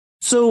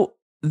 So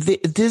the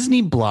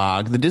Disney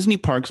blog, the Disney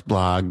Parks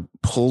blog,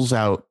 pulls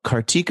out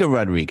Kartika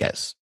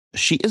Rodriguez.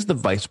 She is the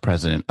vice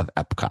president of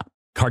Epcot.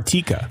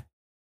 Kartika.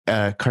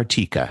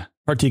 Kartika.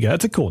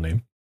 That's a cool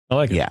name. I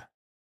like it. Yeah.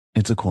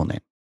 It's a cool name.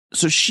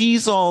 So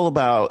she's all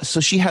about, so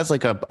she has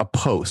like a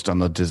post on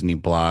the Disney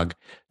blog,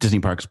 Disney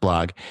Parks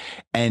blog,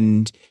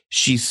 and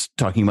she's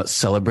talking about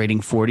celebrating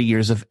 40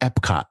 years of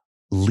Epcot,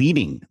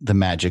 leading the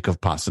magic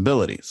of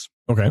possibilities.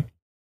 Okay.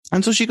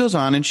 And so she goes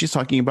on and she's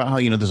talking about how,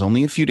 there's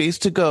only a few days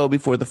to go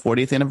before the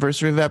 40th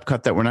anniversary of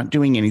Epcot that we're not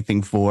doing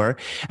anything for.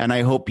 And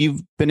I hope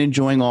you've been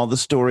enjoying all the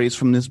stories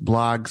from this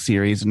blog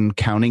series and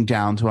counting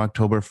down to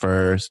October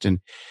 1st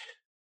and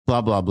blah,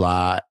 blah,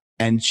 blah.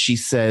 And she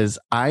says,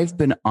 I've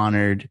had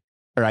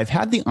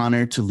the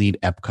honor to lead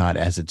Epcot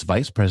as its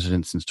vice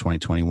president since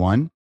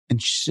 2021.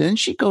 And then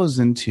she goes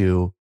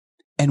into,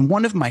 and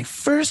one of my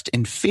first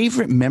and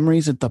favorite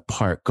memories at the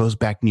park goes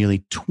back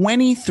nearly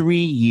 23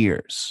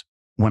 years.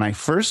 When I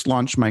first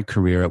launched my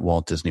career at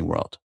Walt Disney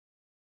World.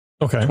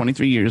 Okay.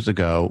 23 years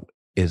ago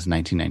is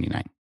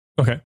 1999.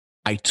 Okay.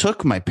 I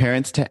took my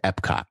parents to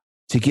Epcot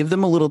to give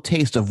them a little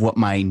taste of what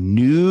my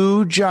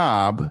new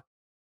job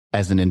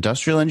as an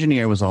industrial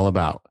engineer was all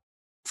about.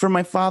 For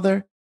my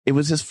father, it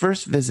was his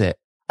first visit.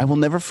 I will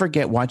never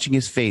forget watching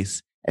his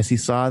face as he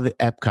saw the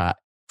Epcot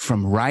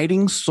from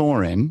Riding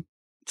Soarin'.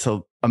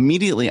 So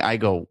immediately I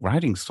go,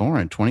 Riding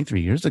Soarin'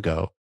 23 years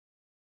ago.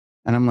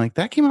 And I'm like,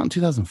 that came out in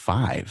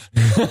 2005.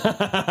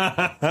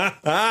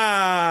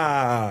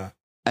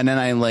 And then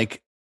I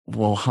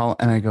well,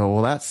 and I go,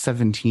 well, that's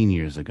 17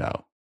 years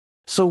ago.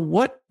 So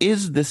what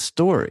is this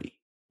story?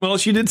 Well,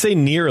 she did say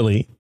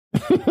nearly.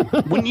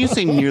 When you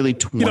say nearly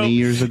 20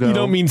 years ago, you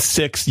don't mean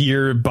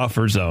 6-year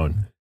buffer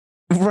zone.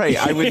 Right.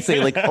 I would say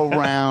like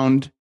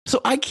around.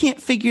 So I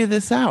can't figure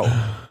this out.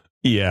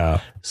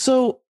 Yeah.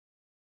 So,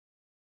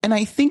 and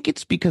I think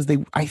it's because they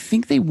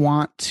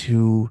want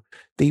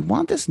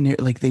this near,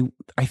 like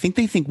I think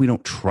they think we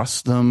don't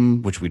trust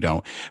them, which we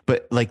don't,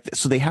 but like,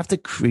 so they have to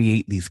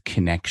create these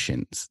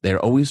connections. They're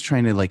always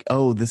trying to like,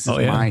 oh, this is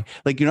my,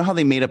 like, you know how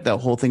they made up that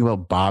whole thing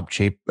about Bob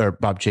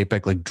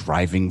Chapek, like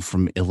driving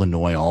from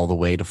Illinois all the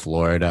way to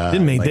Florida. They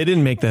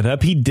didn't make that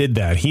up. He did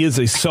that. He is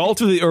a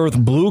salt of the earth,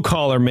 blue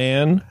collar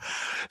man.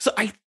 So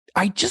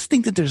I just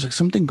think that there's like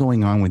something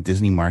going on with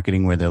Disney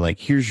marketing where they're like,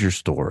 here's your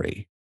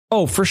story.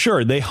 Oh, for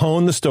sure. They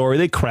hone the story.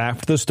 They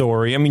craft the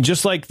story. I mean,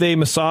 just like they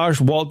massaged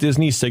Walt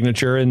Disney's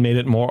signature and made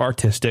it more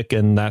artistic,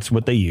 and that's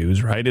what they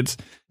use, right? It's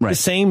the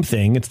same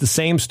thing. It's the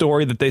same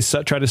story that they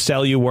try to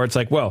sell you, where it's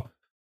like, well,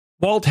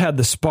 Walt had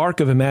the spark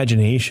of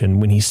imagination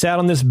when he sat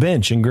on this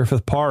bench in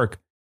Griffith Park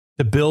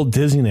to build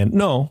Disneyland.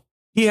 No,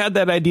 he had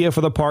that idea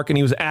for the park, and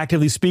he was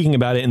actively speaking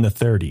about it in the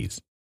 30s.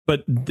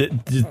 But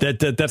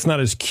that's not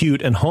as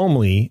cute and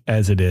homely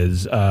as it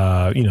is,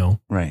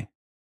 right,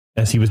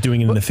 as he was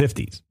doing it in the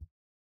 50s.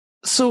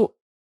 So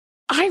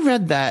I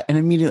read that and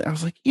immediately I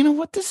was like, you know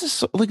what? This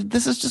is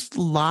this is just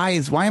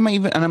lies. Why am I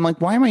even? And I'm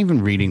like, why am I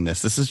even reading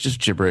this? This is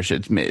just gibberish.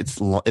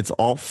 It's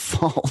all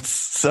false.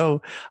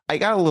 So I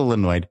got a little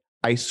annoyed.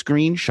 I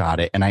screenshot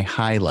it and I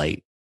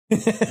highlight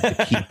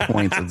the key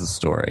points of the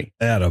story.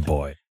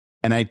 Attaboy.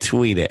 And I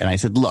tweet it and I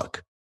said,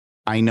 look,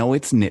 I know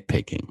it's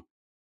nitpicking,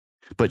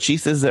 but she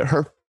says that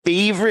her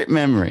favorite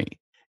memory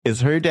is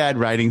her dad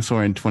riding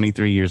Soarin'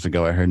 23 years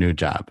ago at her new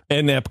job.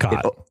 In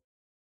Epcot.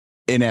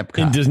 In Epcot.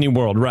 In Disney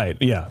World, right,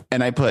 yeah.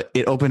 And I put,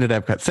 it opened at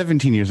Epcot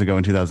 17 years ago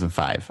in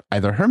 2005.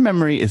 Either her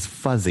memory is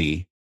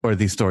fuzzy or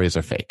these stories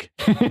are fake.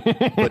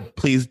 But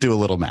please do a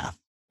little math.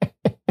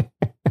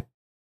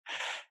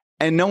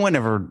 And no one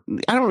ever,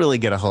 I don't really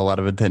get a whole lot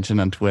of attention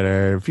on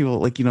Twitter. People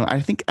like, I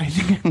think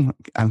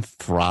I'm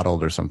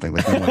throttled or something.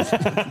 Like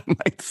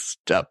my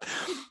stuff.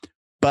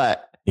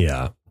 But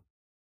yeah,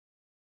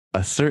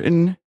 a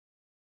certain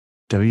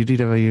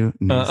WDW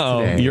News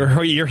Today.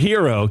 Your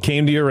hero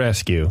came to your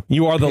rescue.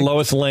 You are the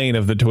Lois Lane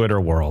of the Twitter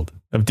world,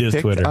 of Diz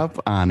Twitter. Up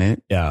on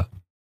it. Yeah.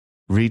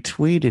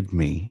 Retweeted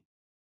me.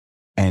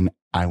 And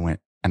I went,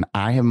 and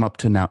I am up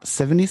to now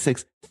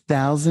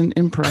 76,000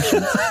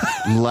 impressions,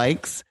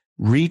 likes,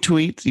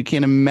 retweets. You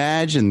can't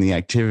imagine the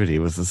activity. It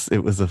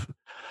was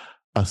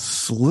a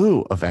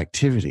slew of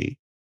activity.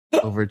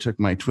 Overtook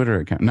my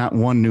Twitter account. Not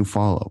one new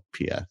follow,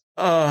 P.S.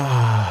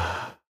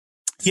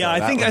 Yeah,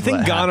 I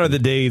think gone are the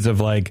days of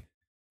like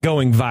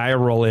going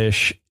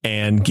viral-ish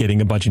and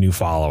getting a bunch of new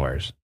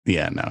followers.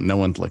 Yeah, no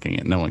one's looking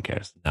at it. No one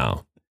cares.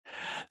 No.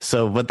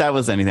 So, but that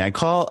was anything.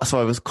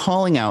 I was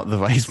calling out the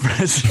vice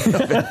president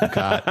of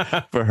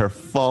Epcot for her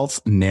false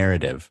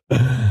narrative.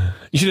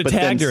 You should have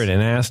tagged her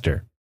and asked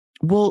her.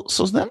 Well,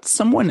 so then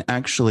someone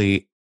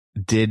actually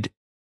did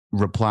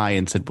reply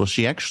and said, well,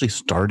 she actually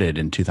started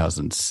in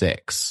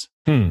 2006.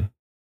 And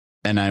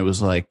I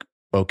was like,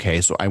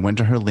 okay, so I went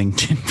to her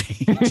LinkedIn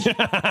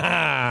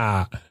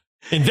page.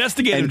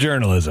 Investigative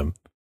journalism.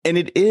 And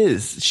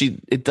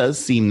it does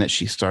seem that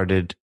she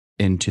started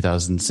in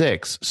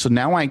 2006. So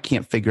now I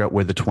can't figure out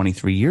where the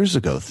 23 years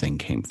ago thing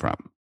came from.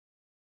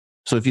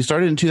 So if you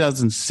started in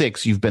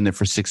 2006, you've been there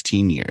for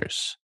 16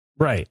 years.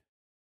 Right.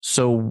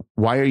 So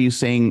why are you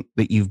saying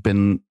that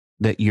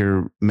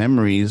your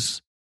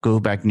memories go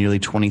back nearly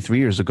 23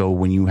 years ago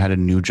when you had a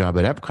new job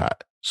at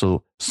Epcot?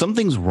 So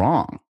something's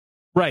wrong.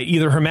 Right.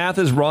 Either her math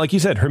is wrong. Like you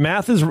said, her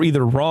math is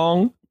either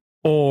wrong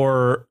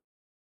or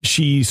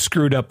she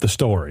screwed up the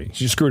story.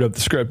 She screwed up the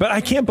script. But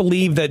I can't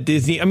believe that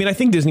Disney. I mean, I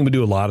think Disney would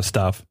do a lot of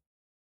stuff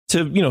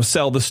to,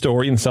 sell the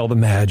story and sell the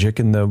magic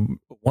and the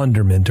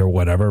wonderment or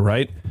whatever.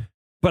 Right.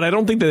 But I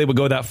don't think that they would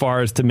go that far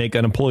as to make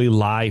an employee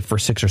lie for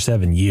 6 or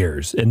 7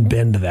 years and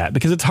bend that,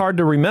 because it's hard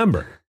to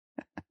remember.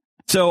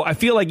 So I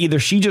feel like either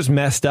she just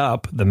messed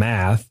up the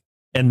math,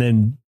 and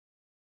then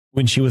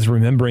when she was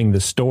remembering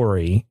the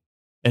story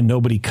and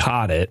nobody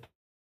caught it,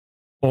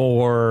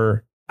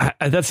 or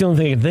that's the only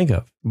thing I can think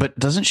of. But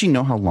doesn't she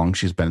know how long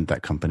she's been at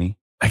that company?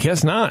 I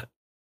guess not.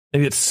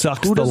 Maybe it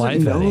sucks the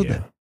life out of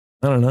you.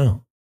 I don't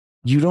know.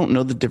 You don't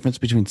know the difference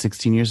between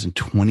 16 years and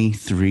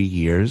 23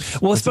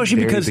 years? Well,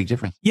 especially because, big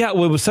difference. Yeah,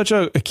 well, it was such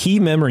a key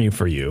memory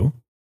for you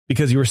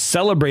because you were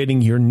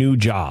celebrating your new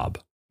job.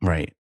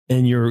 Right.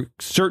 And you're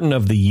certain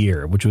of the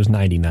year, which was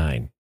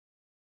 99.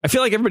 I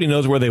feel like everybody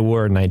knows where they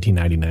were in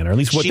 1999, or at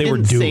least what they were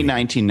doing. She didn't say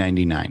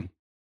 1999.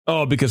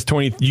 Oh, because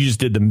you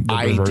just did the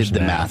I did the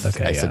math.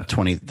 Okay, I said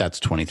 20. That's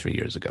 23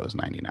 years ago is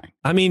 99.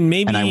 I mean,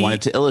 maybe. And I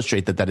wanted to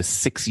illustrate that is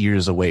 6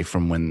 years away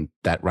from when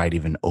that ride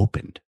even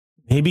opened.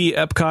 Maybe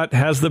Epcot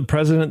has the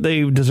president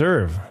they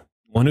deserve,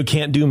 one who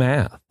can't do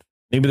math.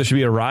 Maybe there should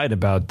be a ride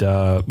about,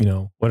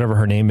 whatever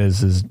her name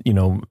is,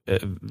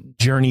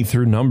 journey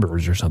through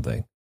numbers or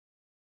something.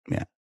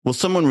 Yeah. Well,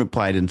 someone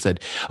replied and said,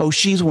 "Oh,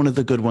 she's one of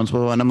the good ones."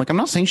 And I'm like, I'm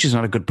not saying she's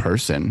not a good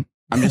person.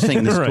 I'm just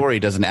saying the Right. story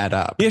doesn't add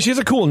up. Yeah, she has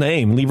a cool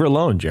name. Leave her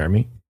alone,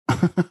 Jeremy.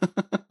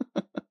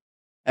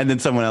 And then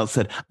someone else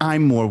said,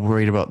 "I'm more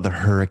worried about the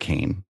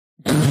hurricane."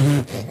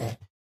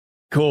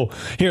 Cool.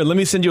 Here, let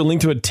me send you a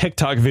link to a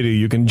TikTok video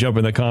you can jump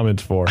in the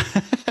comments for.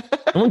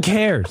 No one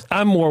cares.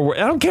 I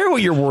don't care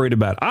what you're worried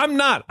about. I'm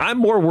not. I'm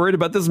more worried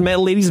about this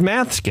lady's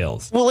math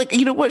skills. Well, like,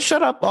 you know what?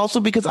 Shut up. Also,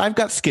 because I've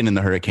got skin in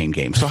the hurricane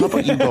game. So how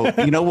about you go,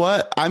 you know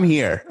what? I'm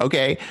here.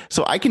 Okay.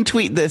 So I can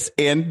tweet this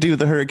and do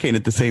the hurricane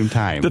at the same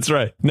time. That's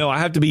right. No, I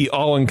have to be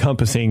all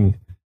encompassing,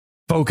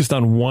 focused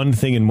on one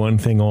thing and one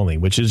thing only,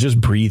 which is just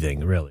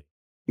breathing, really.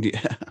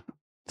 Yeah.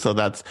 So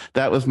that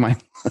was my,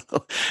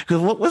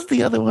 because what was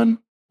the other one?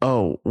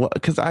 Oh, what?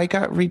 Because I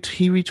got,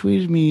 he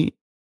retweeted me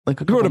like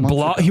He wrote a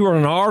blog. He wrote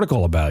an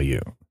article about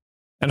you.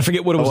 And I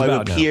forget what it was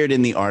about. I appeared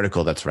in the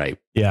article. That's right.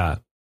 Yeah.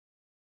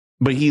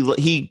 But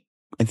I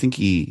think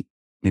he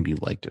maybe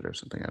liked it or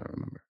something. I don't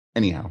remember.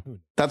 Anyhow,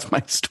 that's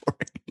my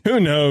story. Who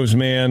knows,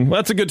 man? Well,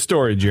 that's a good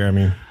story,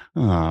 Jeremy.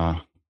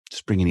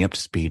 Just bringing you up to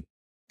speed.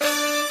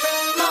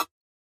 I'm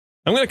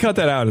going to cut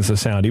that out as a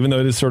sound, even though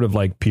it is sort of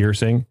like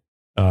piercing.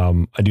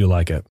 I do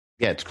like it.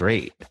 Yeah, it's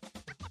great.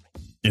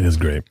 It is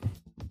great.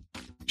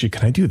 Gee,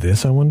 can I do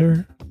this, I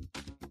wonder?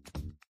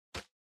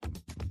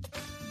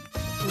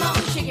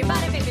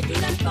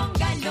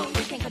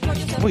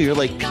 Oh, you're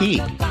like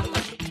Pete.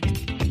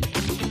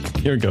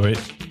 Here we go. Wait.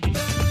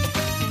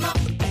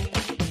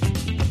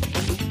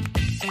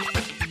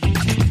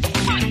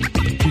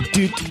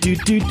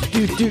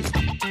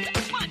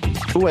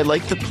 Oh, I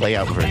like the play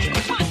out version.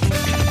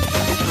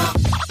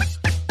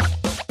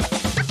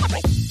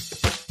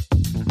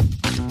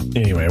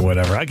 Anyway,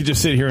 whatever. I could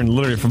just sit here and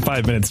literally for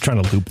 5 minutes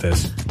trying to loop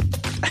this.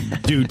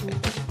 Dude.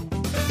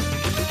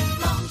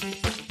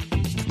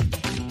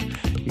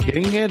 You're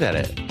getting good at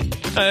it.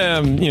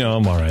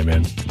 I'm all right,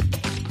 man.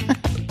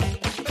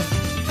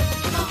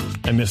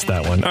 I missed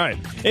that one. All right.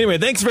 Anyway,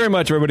 thanks very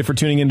much, everybody, for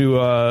tuning into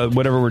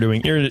whatever we're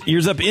doing.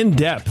 Ears Up In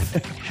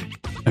Depth.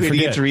 We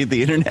get to read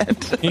the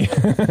internet. We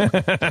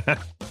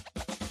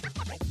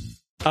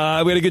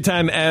had a good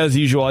time as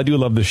usual. I do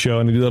love the show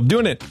and I do love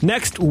doing it.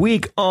 Next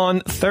week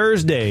on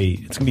Thursday,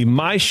 it's going to be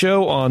my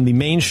show on the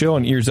main show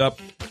on Ears Up.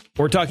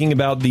 We're talking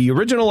about the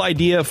original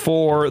idea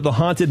for the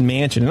Haunted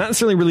Mansion. And not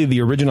necessarily really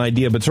the original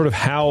idea, but sort of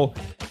how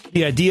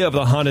the idea of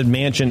the Haunted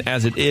Mansion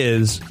as it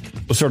is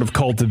was sort of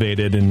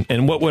cultivated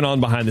and what went on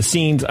behind the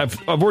scenes. I've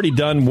already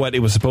done what it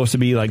was supposed to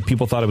be. Like,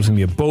 people thought it was going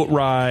to be a boat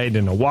ride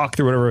and a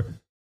walkthrough, whatever. But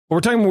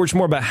we're talking much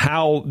more about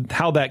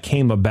how that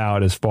came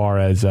about as far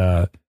as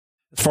a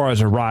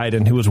ride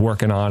and who was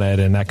working on it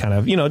and that kind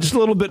of, just a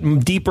little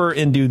bit deeper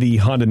into the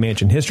Haunted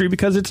Mansion history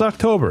because it's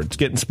October. It's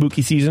getting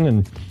spooky season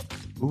and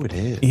ooh, it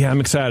is. Yeah, I'm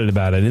excited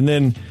about it. And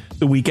then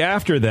the week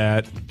after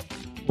that,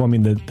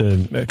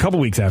 a couple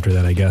weeks after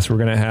that, I guess, we're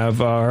going to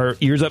have our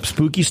Ears Up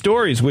Spooky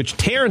Stories, which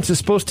Terrence is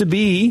supposed to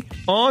be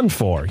on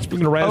for. He's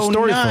going to write a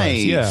story for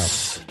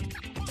us. Yeah.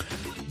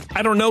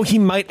 I don't know. He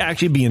might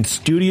actually be in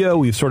studio.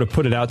 We've sort of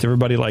put it out to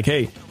everybody like,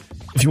 hey,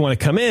 if you want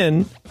to come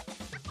in,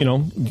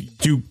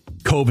 do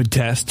COVID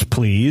tests,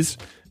 please.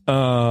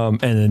 And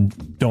then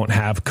don't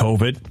have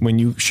COVID when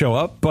you show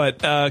up, but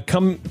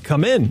come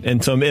in.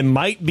 And so it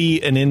might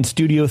be an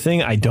in-studio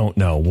thing. I don't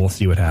know. We'll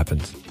see what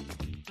happens.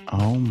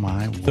 Oh,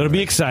 my word. So it'll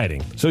be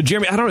exciting. So,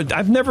 Jeremy,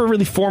 I've never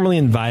really formally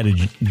invited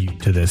you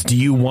to this. Do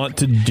you want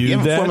to do that? You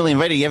haven't formally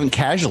invited. You haven't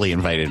casually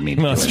invited me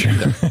to that's true.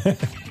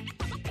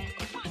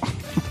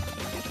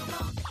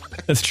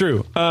 That's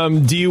true.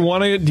 Do you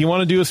want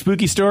to do a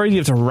spooky story? Do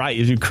you have to write?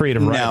 You create a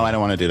write? No, I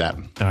don't want to do that.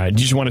 All right.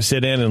 Do you just want to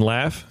sit in and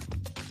laugh?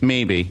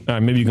 Maybe. All right.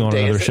 Maybe you can go on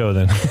another show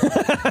then.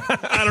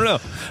 I don't know.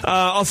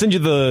 I'll send you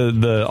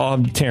I'll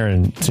have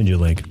Taryn send you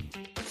a link.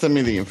 Send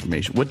me the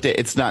information. What day?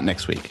 It's not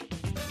next week.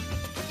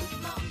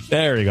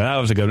 There you go. That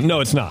was a good one.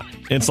 No, it's not.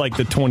 It's like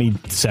the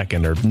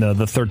 22nd or no,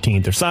 the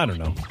 13th or so. I don't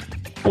know.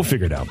 We'll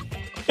figure it out.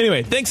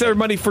 Anyway, thanks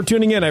everybody for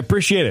tuning in. I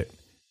appreciate it.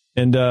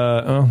 And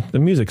the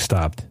music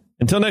stopped.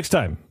 Until next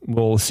time,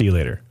 we'll see you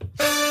later.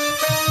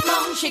 Come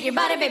on, shake your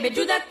body, baby,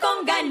 do that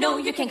conga. No,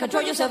 you can't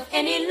control yourself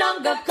any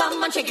longer.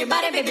 Come on, shake your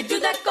body, baby, do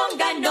that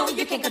conga. No,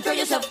 you can't control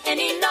yourself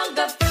any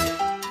longer.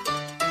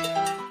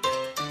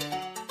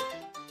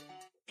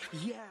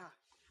 Yeah,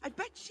 I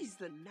bet she's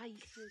the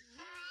nicest.